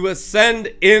to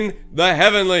ascend in the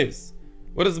heavenlies.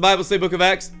 What does the Bible say, book of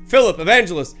Acts? Philip,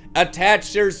 evangelist,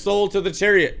 attached your soul to the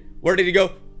chariot. Where did he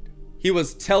go? He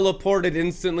was teleported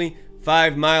instantly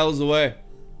 5 miles away.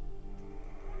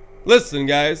 Listen,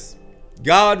 guys.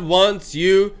 God wants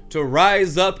you to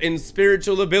rise up in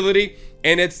spiritual ability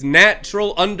and its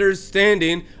natural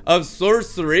understanding of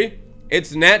sorcery,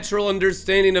 its natural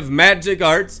understanding of magic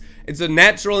arts, it's a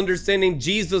natural understanding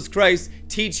Jesus Christ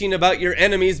teaching about your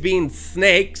enemies being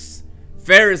snakes,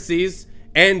 Pharisees,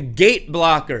 and gate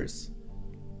blockers.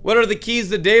 What are the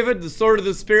keys of David? The sword of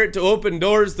the Spirit to open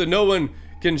doors that no one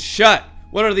can shut.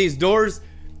 What are these doors?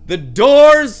 The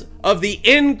doors of the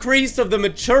increase of the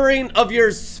maturing of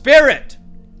your spirit.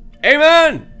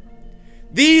 Amen.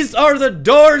 These are the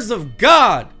doors of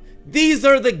God. These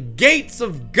are the gates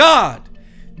of God.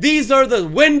 These are the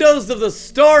windows of the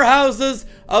storehouses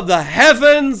of the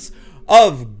heavens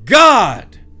of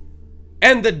God.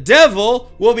 And the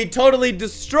devil will be totally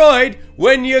destroyed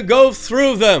when you go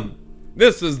through them.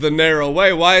 This is the narrow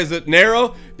way. Why is it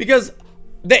narrow? Because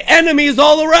the enemy is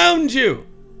all around you.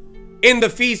 In the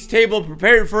feast table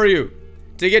prepared for you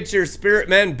to get your spirit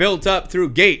man built up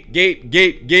through gate,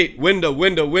 window,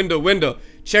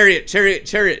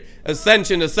 chariot,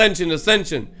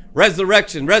 ascension,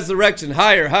 resurrection,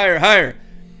 higher,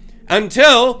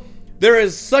 until there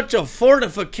is such a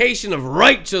fortification of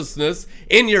righteousness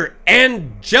in your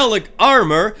angelic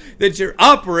armor that you're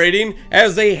operating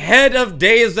as a head of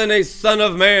days and a son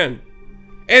of man.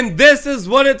 And this is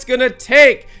what it's going to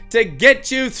take to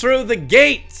get you through the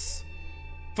gates.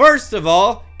 First of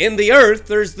all, in the earth,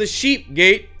 there's the sheep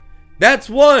gate. That's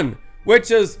one,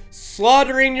 which is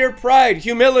slaughtering your pride,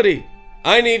 humility.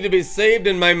 I need to be saved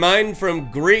in my mind from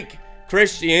Greek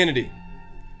Christianity.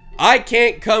 I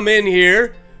can't come in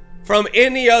here from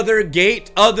any other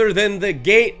gate other than the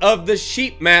gate of the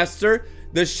sheep master,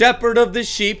 the shepherd of the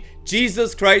sheep.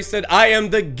 Jesus Christ said, I am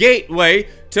the gateway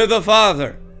to the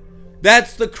Father.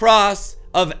 That's the cross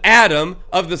of Adam,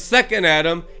 of the second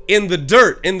Adam, in the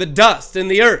dirt, in the dust, in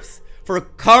the earth, for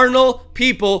carnal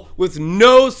people with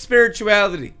no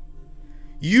spirituality.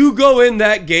 You go in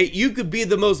that gate, you could be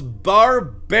the most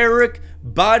barbaric,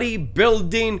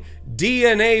 bodybuilding,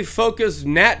 DNA-focused,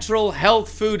 natural health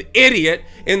food idiot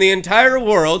in the entire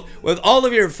world, with all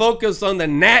of your focus on the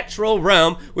natural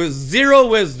realm, with zero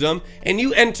wisdom, and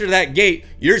you enter that gate,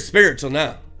 you're spiritual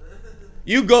now.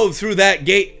 You go through that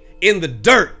gate in the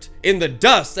dirt, in the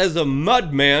dust, as a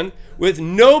mud man, with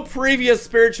no previous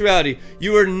spirituality.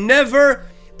 You were never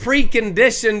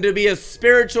preconditioned to be a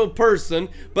spiritual person,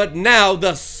 but now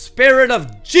the Spirit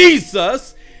of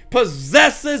Jesus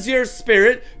possesses your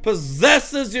spirit,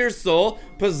 possesses your soul,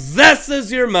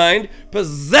 possesses your mind,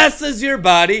 possesses your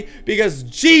body, because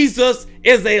Jesus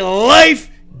is a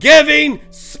life-giving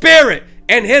spirit,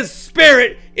 and his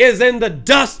spirit is in the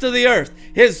dust of the earth.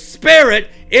 His spirit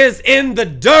is in the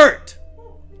dirt.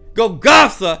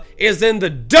 Golgotha is in the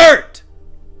dirt.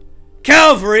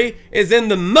 Calvary is in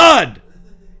the mud.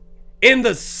 In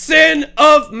the sin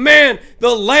of man,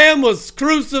 the Lamb was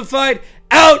crucified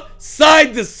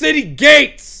outside the city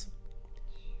gates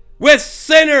with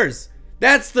sinners.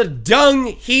 That's the dung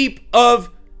heap of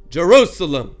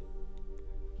Jerusalem.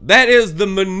 That is the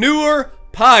manure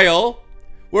pile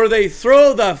where they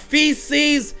throw the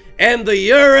feces and the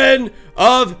urine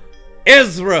of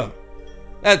Israel.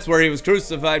 That's where he was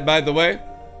crucified, by the way.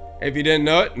 If you didn't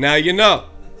know it, now you know.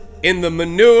 In the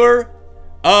manure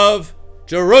of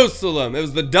Jerusalem. It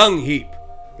was the dung heap.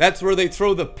 That's where they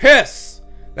throw the piss.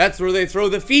 That's where they throw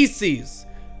the feces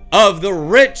of the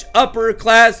rich upper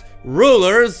class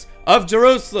rulers of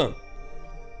Jerusalem.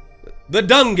 The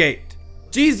dung gate.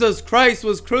 Jesus Christ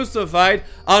was crucified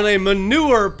on a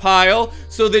manure pile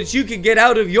so that you could get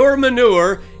out of your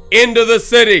manure into the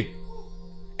city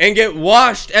and get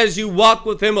washed as you walk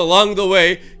with him along the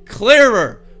way,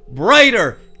 clearer,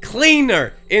 brighter,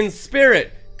 cleaner in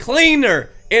spirit, cleaner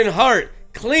in heart,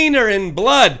 cleaner in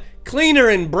blood,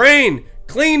 cleaner in brain,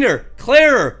 cleaner,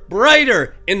 clearer,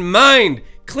 brighter in mind,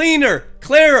 cleaner,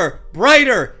 clearer,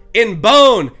 brighter in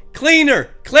bone,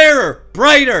 cleaner, clearer,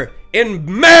 brighter in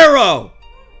marrow,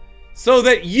 so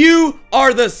that you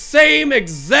are the same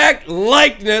exact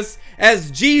likeness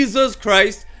as Jesus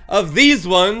Christ. Of these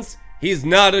ones, he's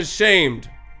not ashamed.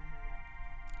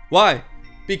 Why?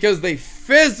 Because they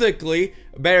physically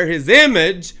bear his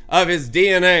image of his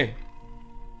DNA.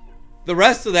 The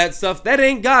rest of that stuff, that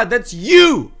ain't God. That's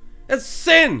you. That's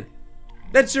sin.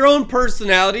 That's your own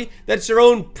personality. That's your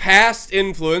own past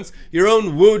influence. Your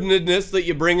own woundedness that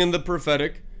you bring in the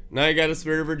prophetic. Now you got a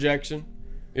spirit of rejection.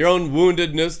 Your own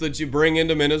woundedness that you bring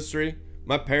into ministry.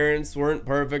 My parents weren't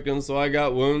perfect, and so I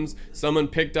got wounds. Someone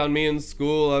picked on me in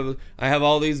school. I have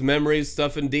all these memories,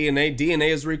 stuff in DNA. DNA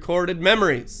is recorded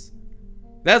memories.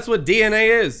 That's what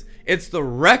DNA is. It's the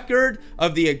record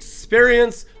of the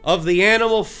experience of the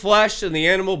animal flesh and the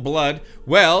animal blood.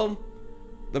 Well,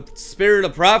 The spirit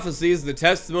of prophecy is the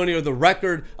testimony or the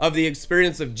record of the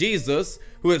experience of Jesus,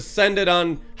 who ascended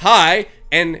on high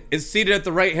and is seated at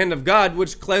the right hand of God,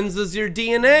 which cleanses your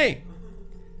DNA.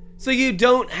 So you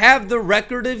don't have the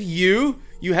record of you.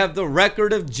 You have the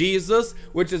record of Jesus,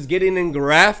 which is getting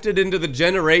engrafted into the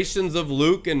generations of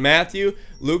Luke and Matthew.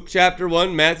 Luke chapter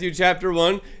 1, Matthew chapter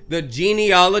 1. The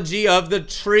genealogy of the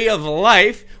tree of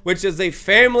life, which is a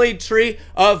family tree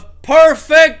of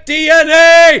perfect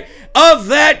DNA. Of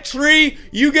that tree,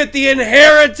 you get the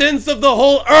inheritance of the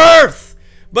whole earth.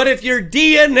 But if your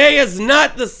DNA is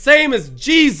not the same as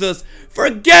Jesus,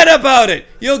 forget about it.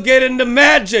 You'll get into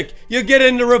magic. You'll get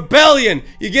into rebellion.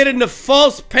 You get into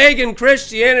false pagan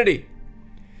Christianity.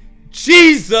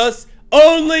 Jesus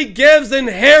only gives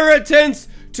inheritance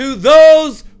to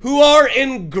those who are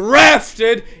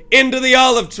engrafted into the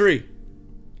olive tree.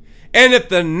 And if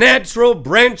the natural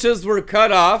branches were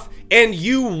cut off and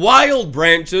you wild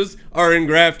branches are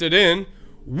engrafted in,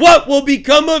 what will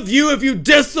become of you if you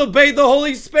disobey the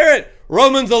Holy Spirit?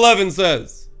 Romans 11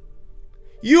 says,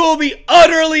 you will be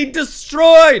utterly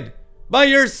destroyed by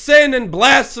your sin and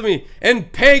blasphemy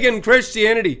and pagan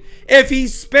Christianity. If he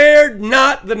spared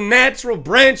not the natural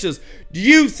branches, do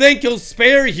you think he'll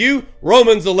spare you?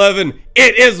 Romans 11,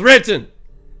 it is written.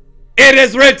 It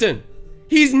is written.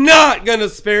 He's not going to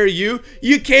spare you.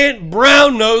 You can't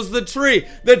brown nose the tree.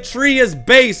 The tree is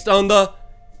based on the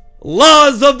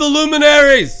laws of the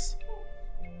luminaries.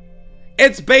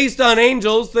 It's based on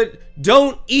angels that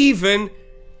don't even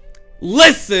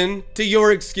listen to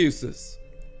your excuses.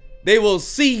 They will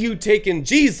see you taking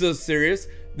Jesus serious.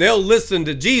 They'll listen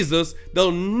to Jesus.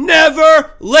 They'll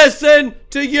never listen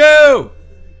to you.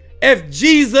 If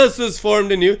Jesus is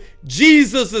formed in you,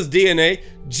 Jesus' DNA,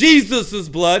 Jesus'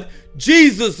 blood,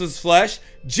 Jesus' flesh,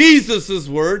 Jesus'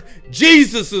 word,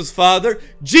 Jesus' Father,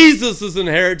 Jesus'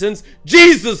 inheritance,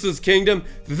 Jesus' kingdom,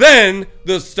 then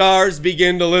the stars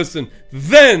begin to listen.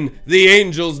 Then the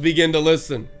angels begin to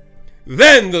listen.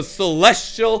 Then the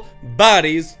celestial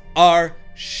bodies are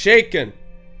shaken.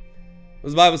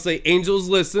 Does the Bible say angels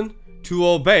listen to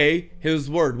obey his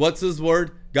word? What's his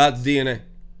word? God's DNA.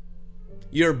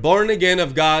 You're born again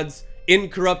of God's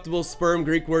incorruptible sperm,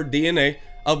 Greek word DNA,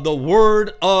 of the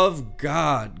word of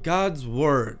God, God's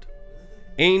word.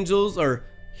 Angels are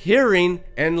hearing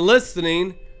and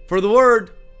listening for the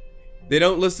word. They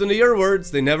don't listen to your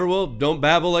words. They never will. Don't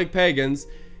babble like pagans.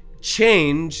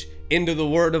 Change into the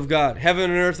word of God. Heaven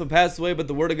and earth will pass away, but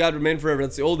the word of God remain forever.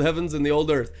 That's the old heavens and the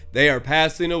old earth. They are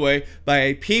passing away by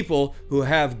a people who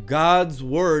have God's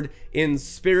word in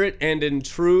spirit and in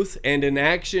truth and in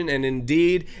action and in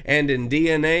deed and in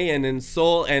DNA and in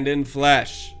soul and in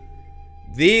flesh.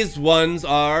 These ones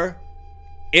are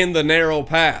in the narrow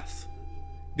path.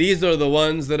 These are the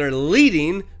ones that are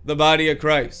leading the body of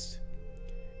Christ.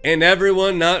 And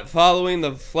everyone not following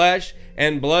the flesh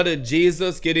and blood of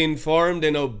Jesus, getting formed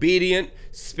in obedient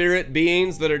spirit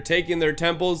beings that are taking their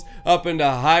temples up into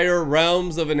higher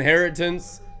realms of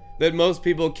inheritance that most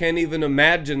people can't even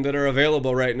imagine that are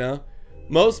available right now.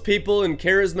 Most people in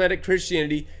charismatic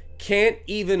Christianity can't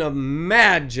even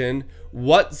imagine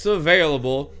what's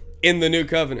available in the new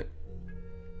covenant.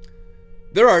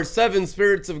 There are 7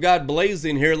 spirits of God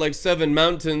blazing here like 7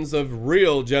 mountains of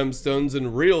real gemstones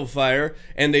and real fire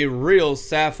and a real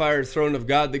sapphire throne of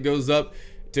God that goes up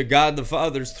to God the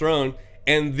Father's throne.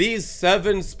 And these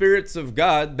 7 spirits of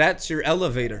God, that's your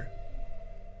elevator.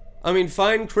 I mean,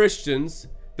 find Christians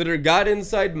that are God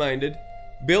inside minded,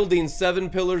 building 7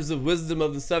 pillars of wisdom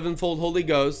of the sevenfold Holy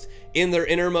Ghost in their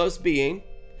innermost being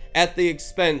at the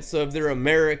expense of their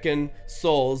American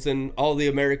souls and all the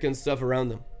American stuff around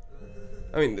them.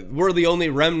 I mean, we're the only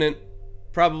remnant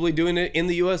probably doing it in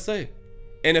the USA.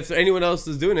 And if anyone else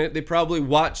is doing it, they probably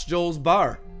watch Joel's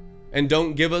Bar and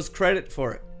don't give us credit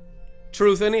for it.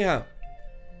 Truth anyhow.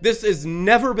 This has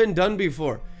never been done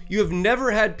before. You have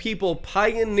never had people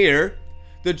pioneer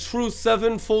the true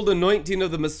sevenfold anointing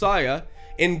of the Messiah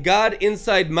and God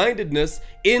inside mindedness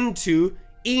into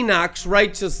Enoch's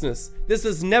righteousness. This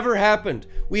has never happened.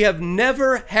 We have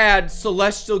never had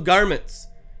celestial garments.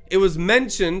 It was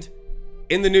mentioned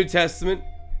in the New Testament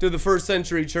to the first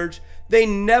century church. They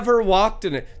never walked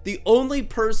in it. The only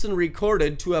person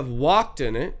recorded to have walked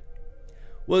in it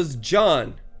was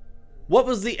John. What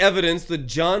was the evidence that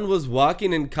John was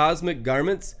walking in cosmic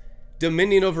garments,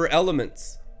 dominion over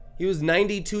elements? He was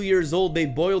 92 years old. They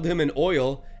boiled him in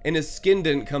oil and his skin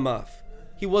didn't come off.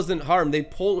 He wasn't harmed. They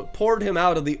poured him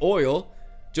out of the oil,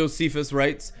 Josephus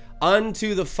writes,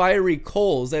 onto the fiery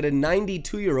coals at a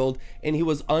 92-year-old, and he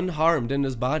was unharmed in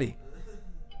his body.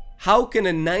 How can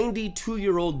a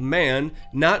 92-year-old man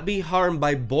not be harmed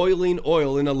by boiling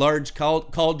oil in a large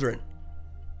cauldron?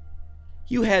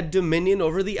 you had dominion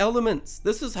over the elements.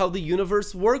 This is how the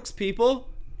universe works, people.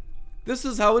 This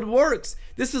is how it works.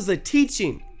 This is a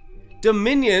teaching.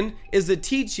 Dominion is a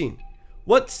teaching.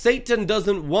 What Satan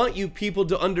doesn't want you people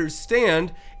to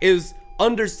understand is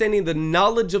understanding the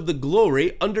knowledge of the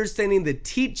glory, understanding the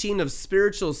teaching of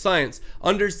spiritual science,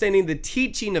 understanding the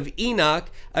teaching of Enoch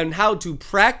and how to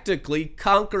practically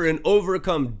conquer and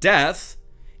overcome death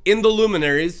in the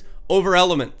luminaries over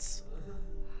elements.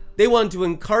 They want to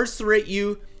incarcerate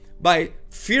you by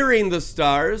fearing the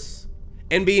stars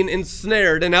and being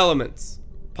ensnared in elements.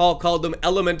 Paul called them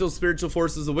elemental spiritual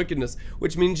forces of wickedness,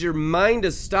 which means your mind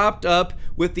is stopped up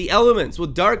with the elements,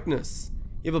 with darkness.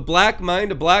 You have a black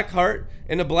mind, a black heart,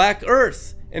 and a black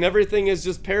earth. And everything is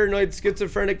just paranoid,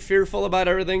 schizophrenic, fearful about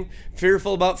everything,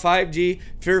 fearful about 5G,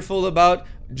 fearful about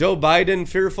Joe Biden,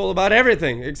 fearful about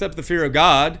everything except the fear of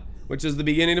God, which is the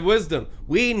beginning of wisdom.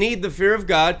 We need the fear of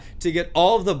God to get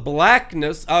all the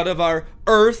blackness out of our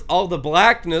earth, all the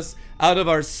blackness out of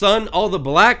our sun, all the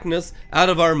blackness out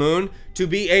of our moon, to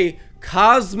be a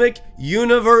cosmic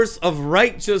universe of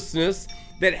righteousness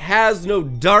that has no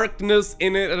darkness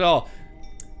in it at all.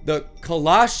 The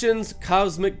Colossians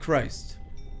cosmic Christ.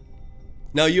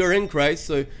 Now you're in Christ,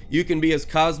 so you can be as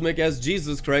cosmic as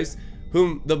Jesus Christ,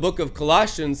 whom the book of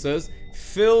Colossians says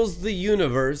fills the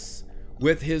universe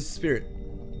with his spirit.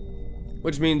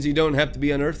 Which means you don't have to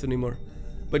be on earth anymore.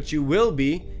 But you will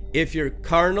be if you're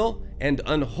carnal and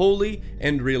unholy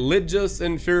and religious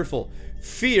and fearful.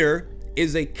 Fear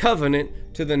is a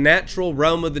covenant to the natural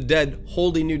realm of the dead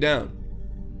holding you down.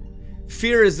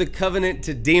 Fear is a covenant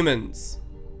to demons.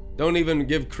 Don't even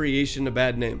give creation a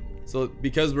bad name. So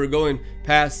because we're going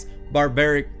past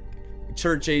barbaric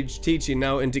church age teaching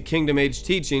now into kingdom age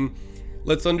teaching,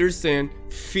 let's understand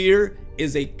fear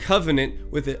is a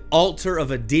covenant with the altar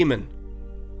of a demon.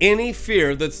 Any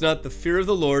fear that's not the fear of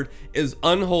the Lord is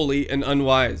unholy and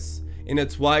unwise. And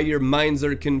it's why your minds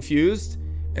are confused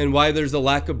and why there's a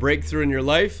lack of breakthrough in your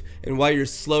life and why you're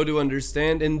slow to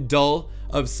understand and dull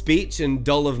of speech and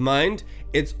dull of mind.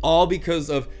 It's all because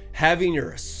of having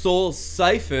your soul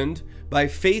siphoned by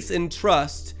faith and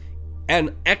trust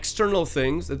and external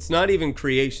things. It's not even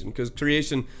creation, because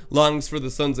creation longs for the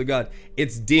sons of God.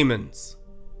 It's demons.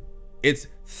 It's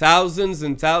thousands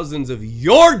and thousands of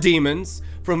your demons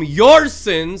from your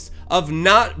sins of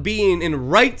not being in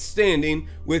right standing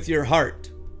with your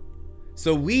heart.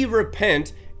 So we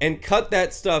repent and cut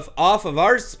that stuff off of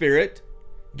our spirit,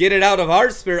 get it out of our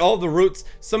spirit, all the roots.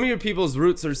 Some of your people's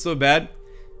roots are so bad.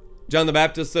 John the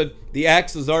Baptist said, the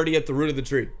axe is already at the root of the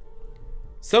tree.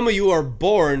 Some of you are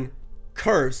born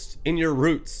cursed in your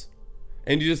roots.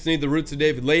 And you just need the roots of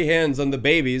David. Lay hands on the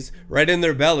babies right in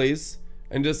their bellies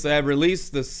and just say, I've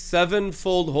released the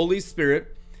sevenfold Holy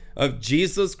Spirit of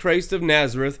Jesus Christ of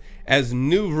Nazareth as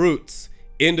new roots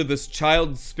into this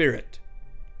child's spirit.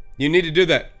 You need to do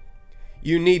that.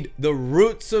 You need the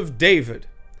roots of David.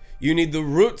 You need the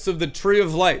roots of the tree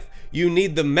of life. You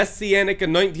need the messianic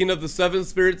anointing of the seven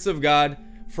spirits of God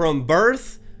from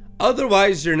birth.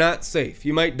 Otherwise, you're not safe.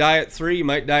 You might die at 3, you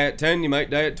might die at 10, you might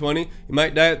die at 20, you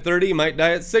might die at 30, you might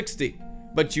die at 60.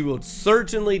 But you will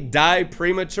certainly die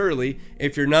prematurely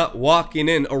if you're not walking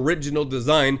in original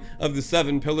design of the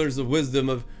 7 pillars of wisdom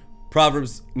of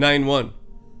Proverbs 9:1.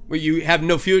 Where you have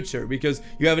no future because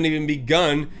you haven't even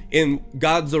begun in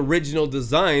God's original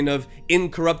design of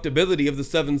incorruptibility of the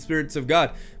 7 spirits of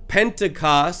God.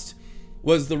 Pentecost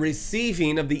was the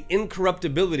receiving of the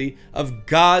incorruptibility of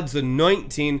God's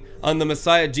anointing on the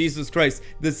Messiah Jesus Christ.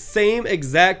 The same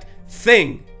exact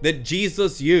thing that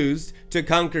Jesus used to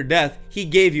conquer death, he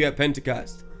gave you at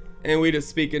Pentecost. And we just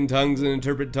speak in tongues and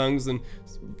interpret tongues and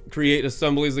create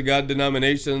assemblies of God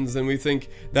denominations, and we think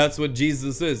that's what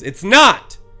Jesus is. It's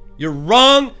not. You're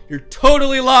wrong. You're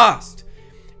totally lost.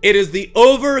 It is the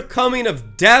overcoming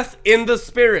of death in the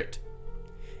spirit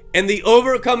and the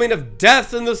overcoming of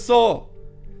death in the soul.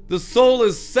 The soul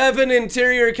is 7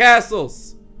 interior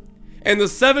castles, and the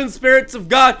 7 spirits of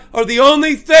God are the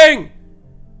only thing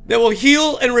that will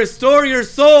heal and restore your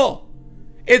soul.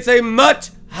 It's a much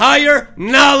higher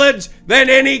knowledge than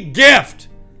any gift.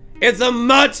 It's a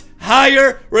much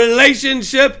higher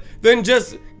relationship than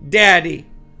just daddy,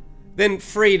 than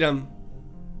freedom,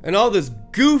 and all this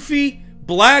goofy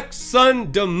black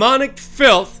sun demonic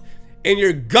filth in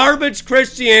your garbage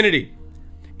Christianity.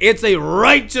 It's a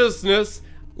righteousness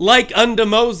like unto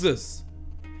Moses.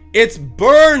 It's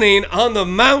burning on the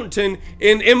mountain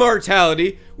in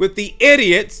immortality with the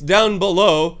idiots down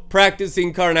below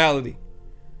practicing carnality.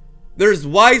 There's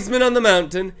wise men on the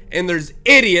mountain and there's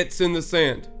idiots in the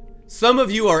sand. Some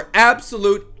of you are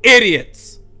absolute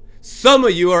idiots. Some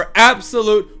of you are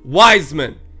absolute wise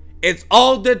men. It's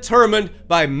all determined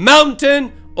by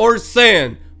mountain or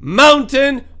sand.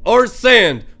 Mountain or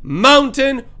sand.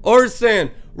 Mountain or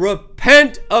sand.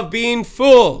 Repent of being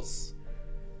fools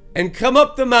and come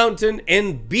up the mountain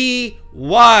and be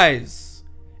wise.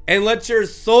 And let your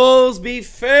souls be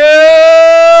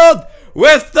filled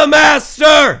with the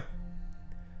Master.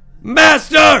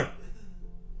 Master!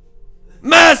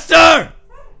 Master!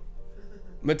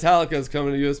 Metallica is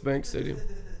coming to US Bank Stadium.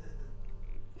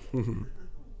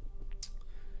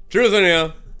 Truth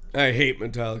anyhow, I hate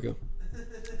Metallica.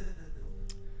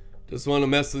 Just want to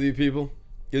mess with you people,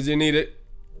 because you need it.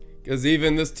 Because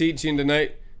even this teaching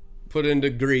tonight put it into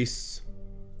grease.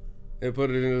 They put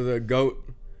it into the goat.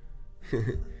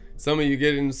 Some of you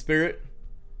get in spirit.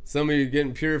 Some of you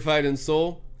getting purified in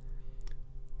soul.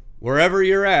 Wherever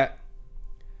you're at,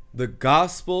 the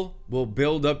gospel will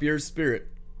build up your spirit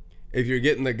if you're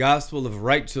getting the gospel of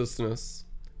righteousness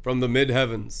from the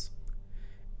mid-heavens.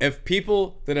 If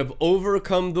people that have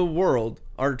overcome the world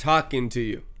are talking to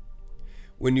you,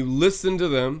 when you listen to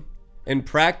them and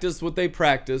practice what they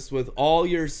practice with all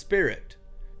your spirit,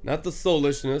 not the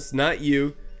soulishness, not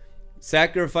you,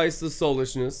 sacrifice the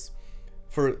soulishness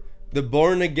for the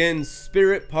born-again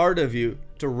spirit part of you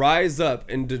to rise up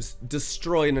and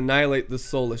destroy and annihilate the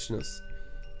soulishness.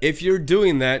 If you're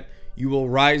doing that, you will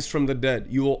rise from the dead.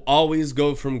 You will always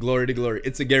go from glory to glory.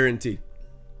 It's a guarantee.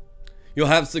 You'll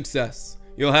have success.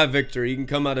 You'll have victory. You can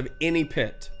come out of any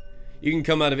pit. You can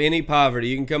come out of any poverty.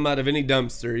 You can come out of any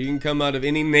dumpster. You can come out of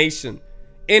any nation.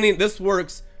 This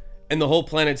works in the whole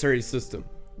planetary system.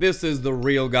 This is the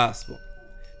real gospel.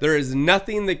 There is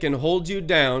nothing that can hold you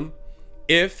down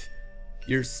if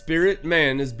your spirit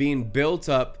man is being built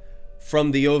up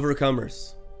from the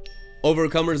overcomers.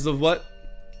 Overcomers of what?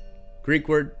 Greek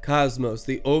word cosmos.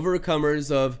 The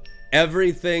overcomers of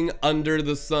everything under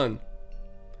the sun.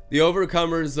 The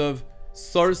overcomers of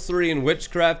sorcery and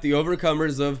witchcraft. The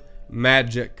overcomers of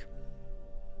magic.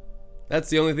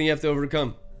 That's the only thing you have to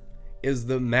overcome, is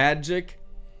the magic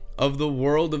of the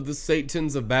world of the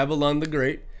Satans of Babylon the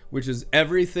Great, which is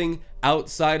everything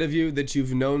outside of you that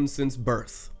you've known since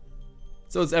birth.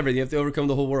 So it's everything. You have to overcome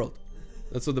the whole world.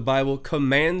 That's what the Bible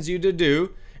commands you to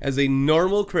do as a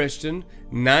normal Christian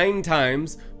 9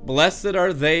 times. Blessed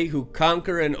are they who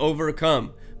conquer and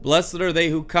overcome. Blessed are they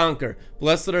who conquer.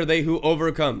 Blessed are they who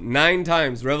overcome. 9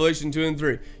 times. Revelation 2 and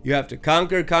 3. You have to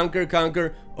conquer, conquer,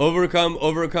 conquer, overcome,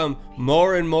 overcome.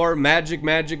 More and more magic,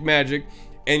 magic, magic.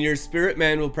 And your spirit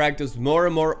man will practice more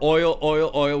and more oil,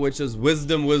 oil, oil, which is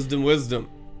wisdom, wisdom, wisdom.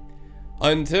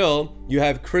 Until you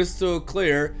have crystal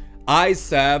clear eye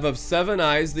salve of 7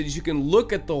 eyes that you can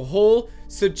look at the whole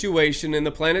situation in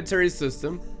the planetary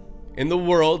system, in the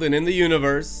world, and in the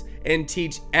universe, and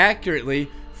teach accurately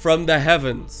from the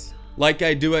heavens, like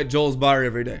I do at Joel's Bar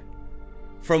every day.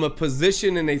 From a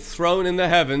position in a throne in the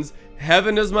heavens.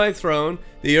 Heaven is my throne,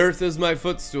 the earth is my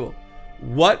footstool.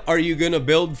 What are you going to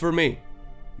build for me?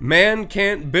 Man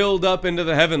can't build up into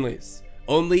the heavenlies.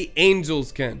 Only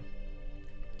angels can.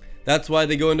 That's why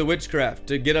they go into witchcraft,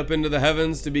 to get up into the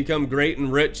heavens, to become great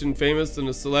and rich and famous and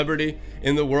a celebrity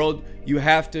in the world. You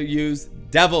have to use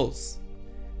devils.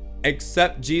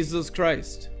 Accept Jesus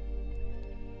Christ,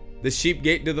 the sheep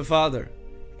gate to the Father.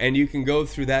 And you can go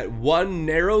through that one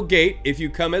narrow gate if you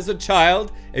come as a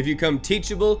child, if you come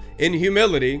teachable in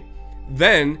humility.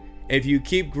 Then, if you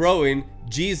keep growing,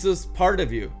 Jesus part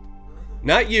of you,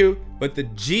 not you, but the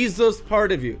Jesus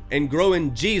part of you, and grow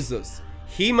in Jesus,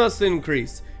 He must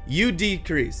increase. You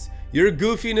decrease. Your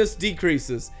goofiness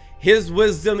decreases. His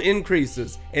wisdom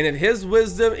increases. And if His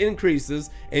wisdom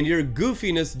increases and your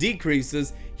goofiness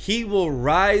decreases, He will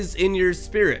rise in your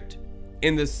spirit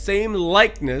in the same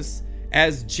likeness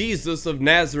as Jesus of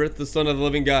Nazareth, the Son of the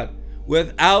living God,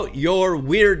 without your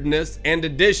weirdness and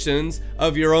additions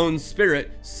of your own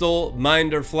spirit, soul,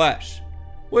 mind, or flesh.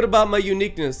 What about my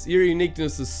uniqueness? Your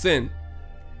uniqueness is sin.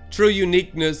 True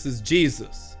uniqueness is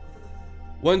Jesus.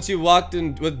 Once you've walked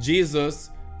in with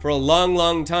Jesus for a long,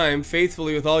 long time,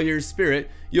 faithfully with all your spirit,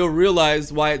 you'll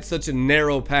realize why it's such a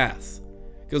narrow path.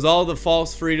 Because all the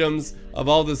false freedoms of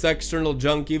all this external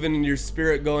junk, even in your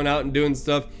spirit going out and doing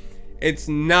stuff, it's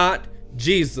not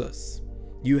Jesus.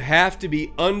 You have to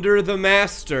be under the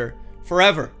Master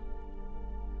forever.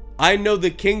 I know the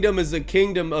kingdom is a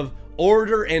kingdom of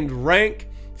order and rank,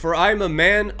 for I'm a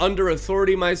man under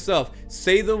authority myself.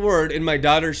 Say the word and my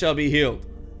daughter shall be healed.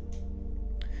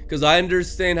 Because I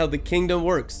understand how the kingdom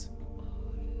works.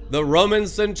 The Roman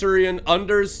centurion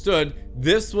understood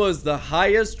this was the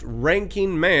highest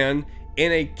ranking man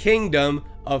in a kingdom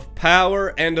of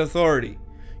power and authority.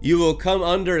 You will come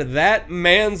under that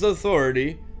man's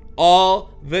authority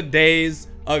all the days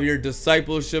of your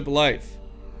discipleship life.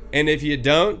 And if you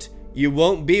don't, you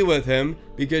won't be with him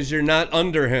because you're not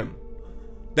under him.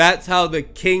 That's how the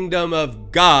kingdom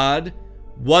of God,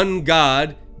 one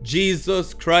God,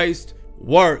 Jesus Christ,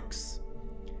 works.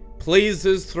 Please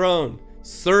his throne.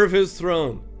 Serve his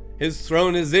throne. His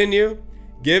throne is in you.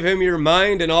 Give him your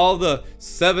mind and all the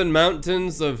 7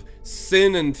 mountains of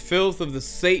sin and filth of the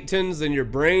Satans in your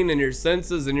brain and your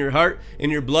senses and your heart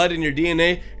and your blood and your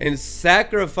DNA, and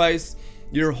sacrifice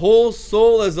your whole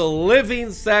soul as a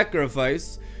living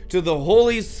sacrifice to the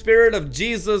Holy Spirit of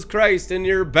Jesus Christ in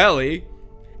your belly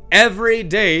every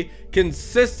day,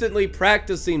 consistently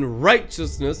practicing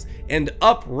righteousness and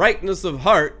uprightness of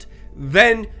heart.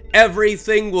 Then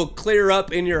everything will clear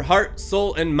up in your heart,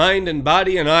 soul, and mind and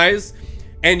body and eyes,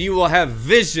 and you will have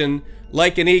vision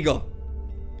like an eagle.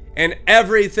 And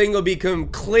everything will become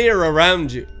clear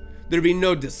around you. There'll be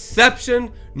no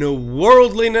deception, no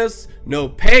worldliness, no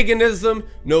paganism,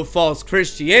 no false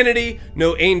Christianity,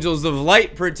 no angels of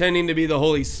light pretending to be the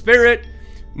Holy Spirit,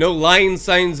 no lying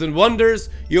signs and wonders.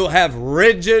 You'll have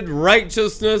rigid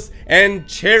righteousness and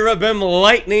cherubim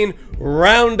lightning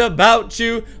round about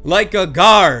you like a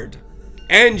guard.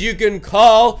 And you can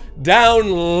call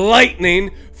down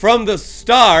lightning from the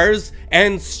stars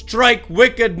and strike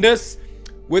wickedness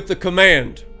with the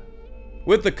command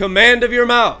of your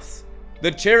mouth.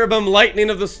 The cherubim lightning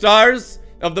of the stars,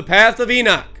 of the path of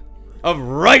Enoch, of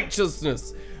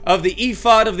righteousness, of the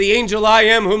ephod of the angel I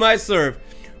am whom I serve,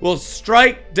 will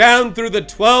strike down through the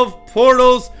 12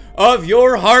 portals of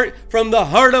your heart, from the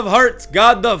heart of hearts,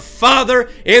 God the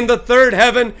Father in the third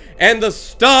heaven, and the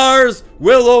stars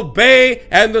will obey,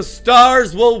 and the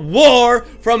stars will war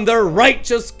from their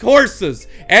righteous courses,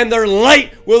 and their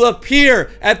light will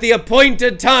appear at the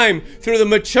appointed time through the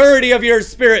maturity of your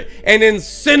spirit, and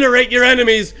incinerate your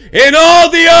enemies in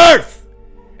all the earth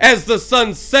as the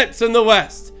sun sets in the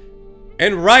west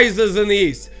and rises in the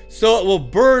east. So it will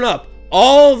burn up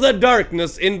all the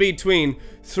darkness in between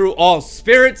through all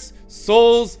spirits,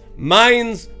 souls,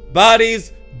 minds,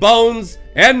 bodies, bones,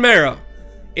 and marrow.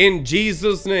 In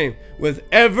Jesus' name, with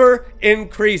ever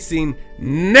increasing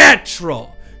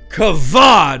natural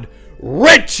kavod,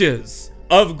 riches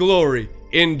of glory.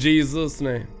 In Jesus'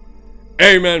 name.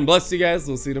 Amen. Bless you guys.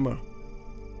 We'll see you tomorrow.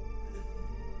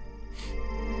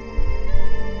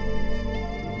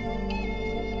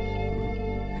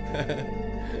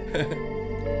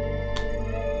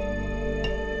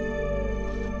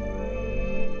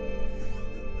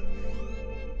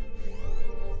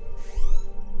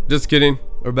 Just kidding.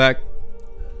 We're back.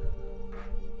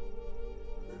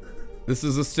 This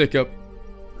is a stick up.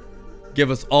 Give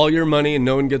us all your money and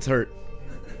no one gets hurt.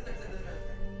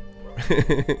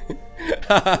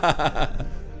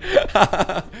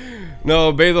 No,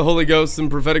 obey the Holy Ghost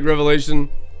and prophetic revelation.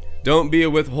 Don't be a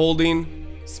withholding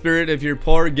spirit. If you're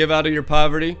poor, give out of your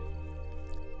poverty.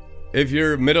 If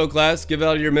you're middle class, give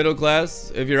out of your middle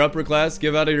class. If you're upper class,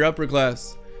 give out of your upper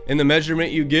class. In the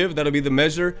measurement you give, that'll be the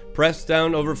measure, pressed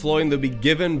down, overflowing, that'll be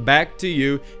given back to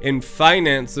you in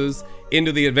finances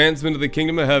into the advancement of the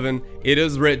kingdom of heaven. It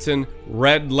is written,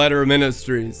 Red Letter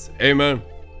Ministries. Amen.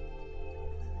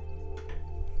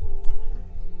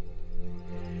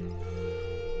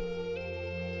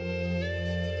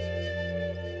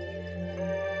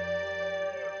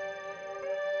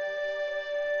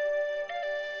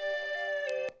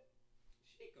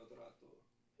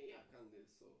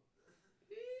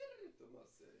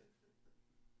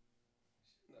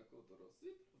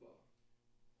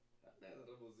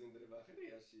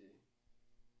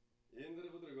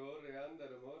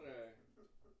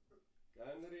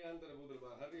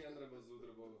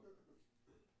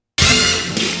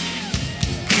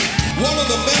 One of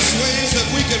the best ways that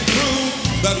we can prove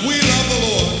that we love the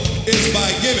Lord is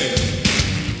by giving.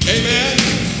 Amen.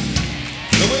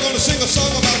 So we're going to sing a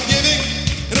song about giving,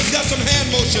 and it's got some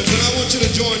hand motions, and I want you to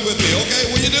join with me,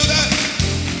 okay? Will you do that?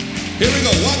 Here we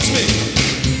go. Watch me.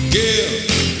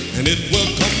 Give, and it will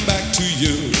come back to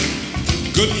you.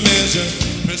 Good measure,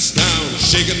 pressed down,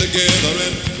 shaken together,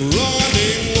 and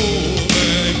running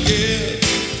over. Give,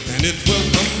 and it will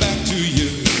come back to you.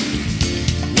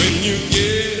 When you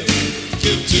give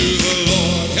to the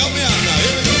Lord. Help me out now.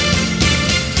 Here we go.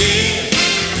 Give,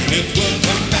 and it will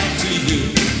come back to you.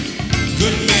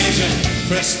 Good measure,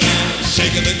 pressed down,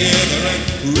 shaken together, and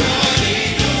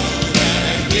running over.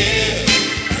 And give,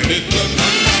 and it will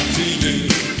come back to you.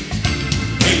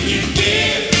 When you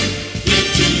give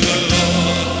to the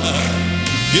Lord.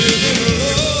 Give in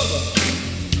love,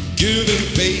 give in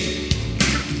faith,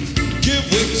 give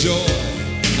with joy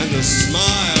and a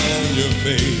smile on your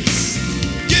face.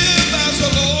 Give as the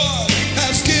Lord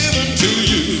has given to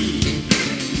you.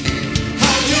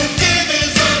 How you give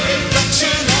is a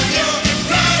reflection of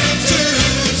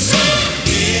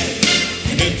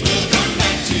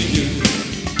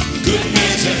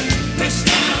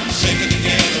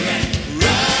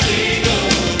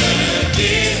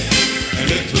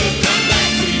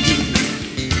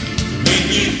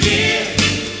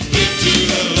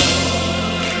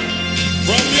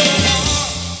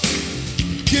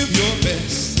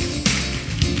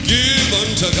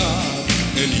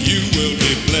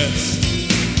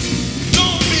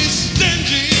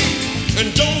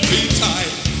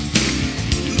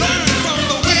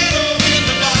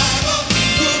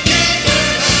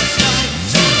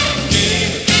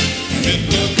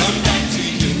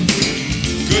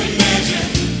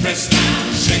pressed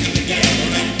down, shaken together,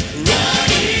 and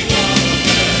running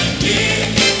over.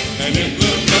 Give, and it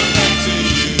will come back to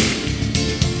you.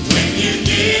 When you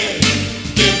give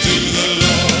to the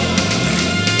Lord.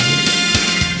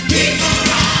 People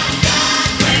rob God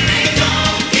when they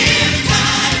don't give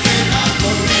tithes and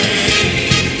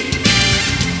offerings,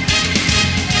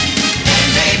 and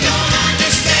they don't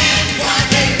understand why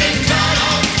they've been cut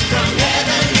off from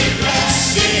heavenly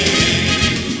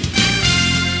blessings.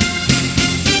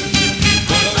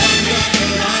 But when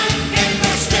life and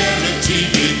prosperity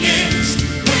begins,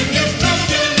 when you throw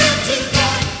your love to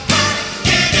God,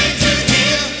 give it to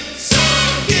Him. So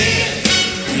give,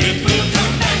 and it will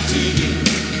come back to you.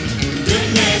 Good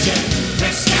measure,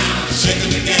 pressed down,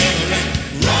 shaken together, and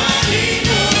running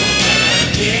over.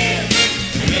 Give,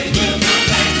 and it will come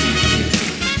back to you.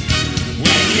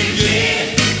 When you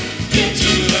give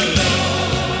to the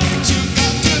Lord. You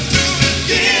got to do it.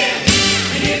 Give,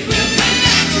 and it will come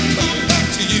back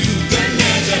to you. Good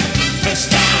measure,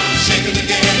 pressed down, shaken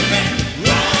together, and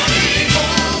running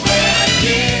over.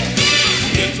 Give,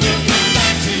 and it will come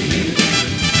back to you.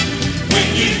 When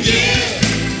you give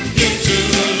to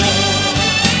the Lord.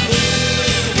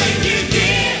 When you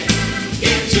give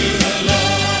to the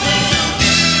Lord.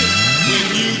 When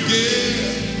you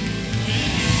give,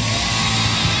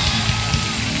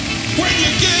 when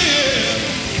you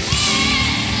give,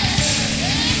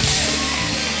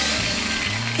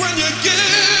 when you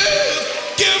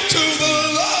give to the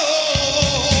Lord.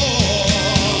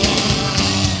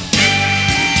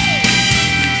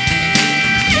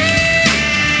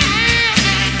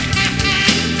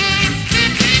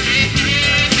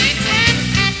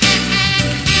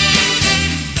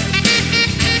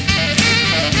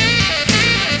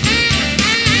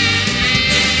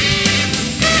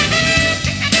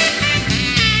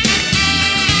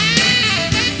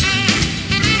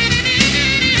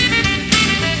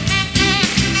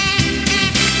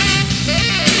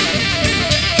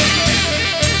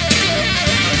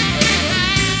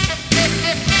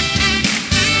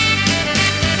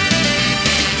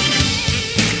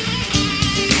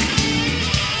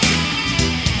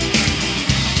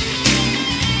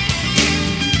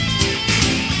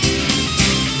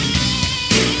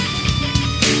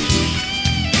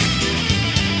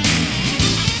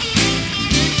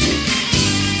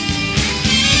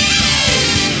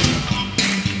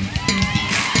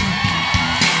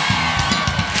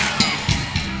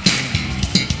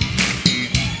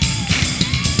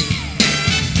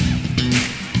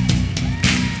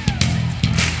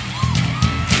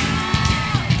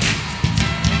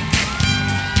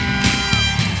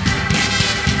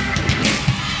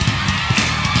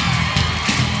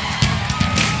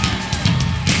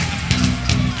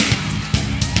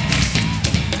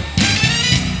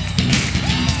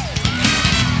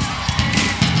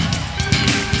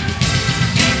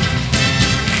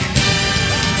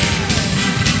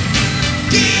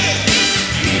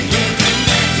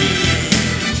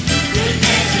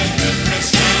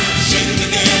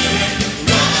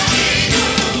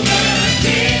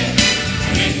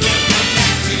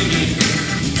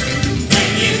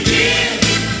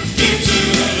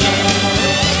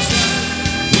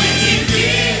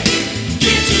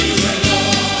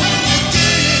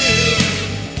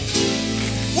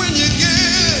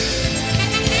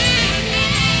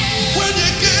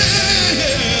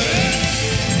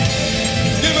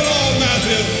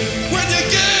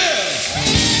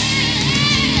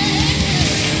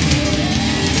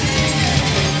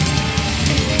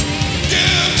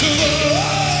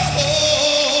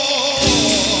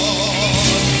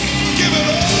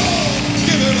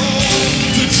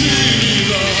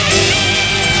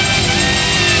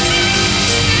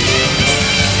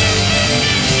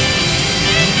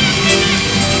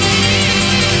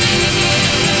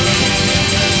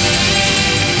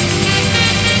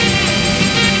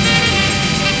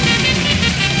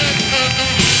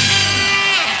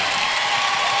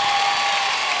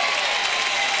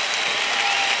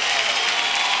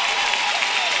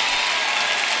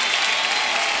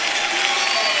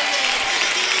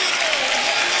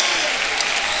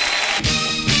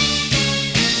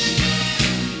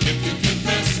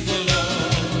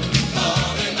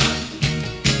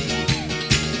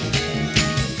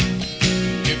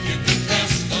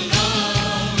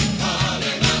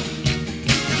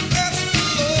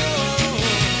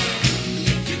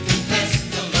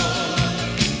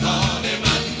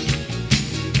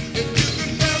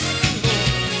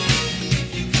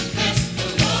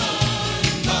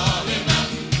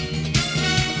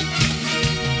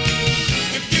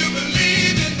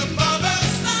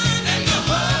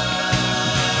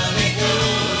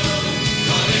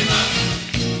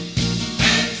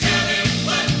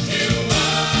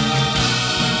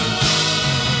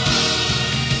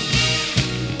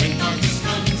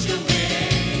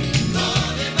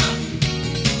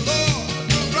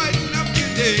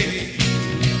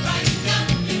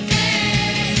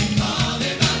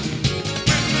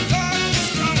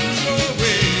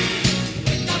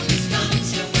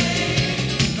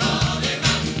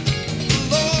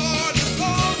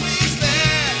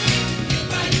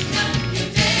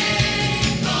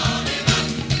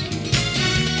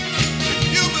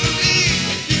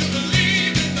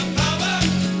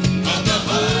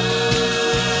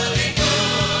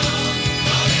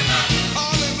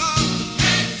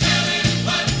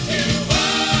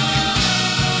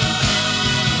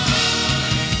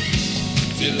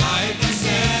 Delight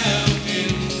thyself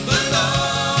in the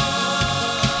Lord,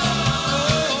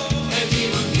 and He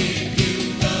will give you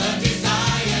the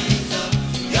desires of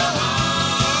your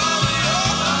heart.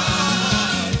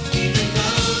 Even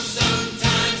though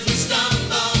sometimes we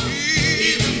stumble,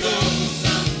 even though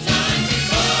sometimes we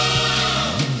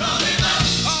fall, call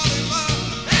Him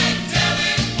up, and tell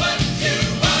Him what you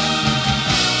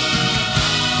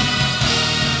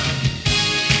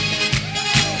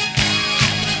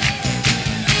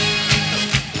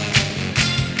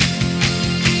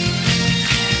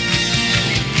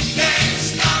can't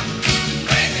stop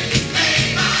praising His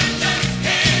name. I just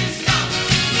can't stop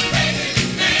praising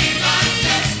His name. I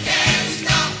just can't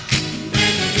stop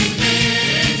praising His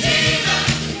name. Jesus,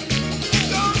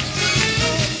 don't you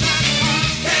know that I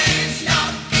can't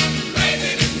stop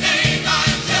praising His name? I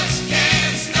just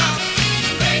can't stop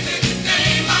praising His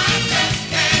name. I just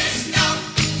can't stop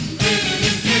praising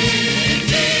His name.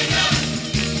 Jesus,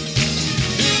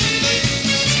 His name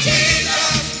is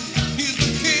Jesus. He's the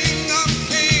King of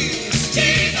Kings.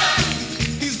 Jesus,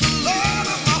 He's the Lord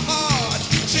of my heart.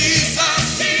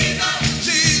 Jesus, Jesus,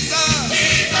 Jesus,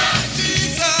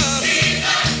 Jesus, Jesus,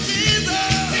 Jesus,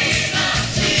 Jesus,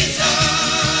 Jesus,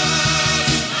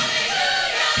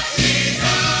 hallelujah,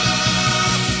 Jesus,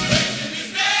 praising His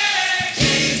name,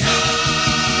 Jesus,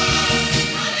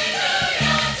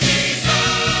 hallelujah, Jesus,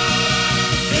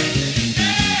 praising His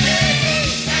name.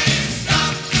 Can't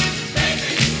stop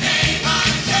praising His name. I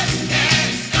just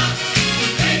can't stop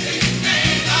praising His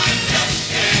name. I just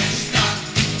can't stop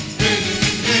praising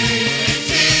His name.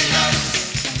 Jesus,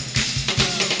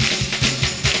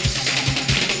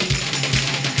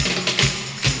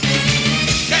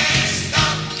 can't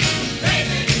stop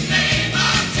praising His name.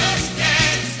 I just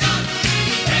can't stop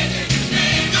praising His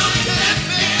name. Don't let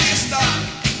me stop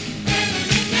praising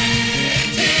His name.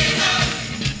 Jesus,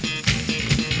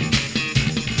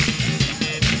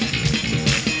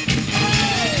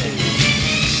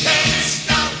 can't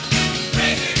stop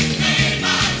praising His name.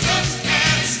 I just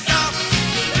can't stop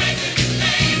praising His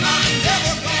name. I'm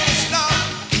never gonna stop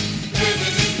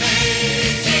praising His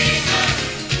name. Jesus,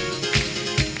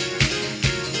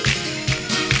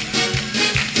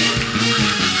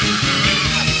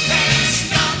 can't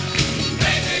stop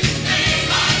praising His name.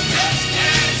 I just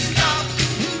can't stop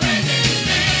praising His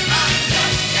name. I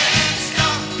just can't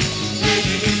stop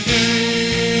praising His name.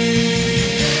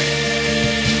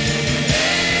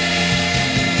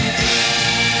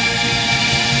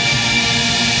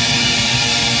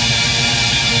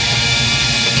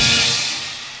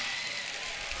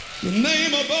 The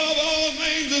name above all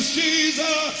names is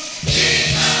Jesus.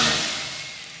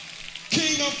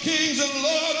 King of kings and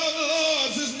Lord of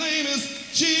lords. His name is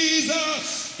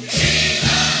Jesus.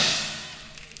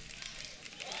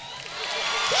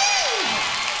 Woo!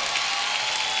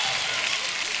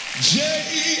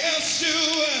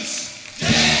 J-E-S-U-S.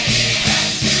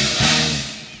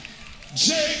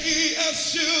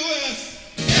 J-E-S-U-S.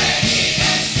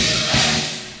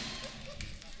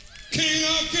 King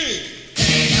of kings.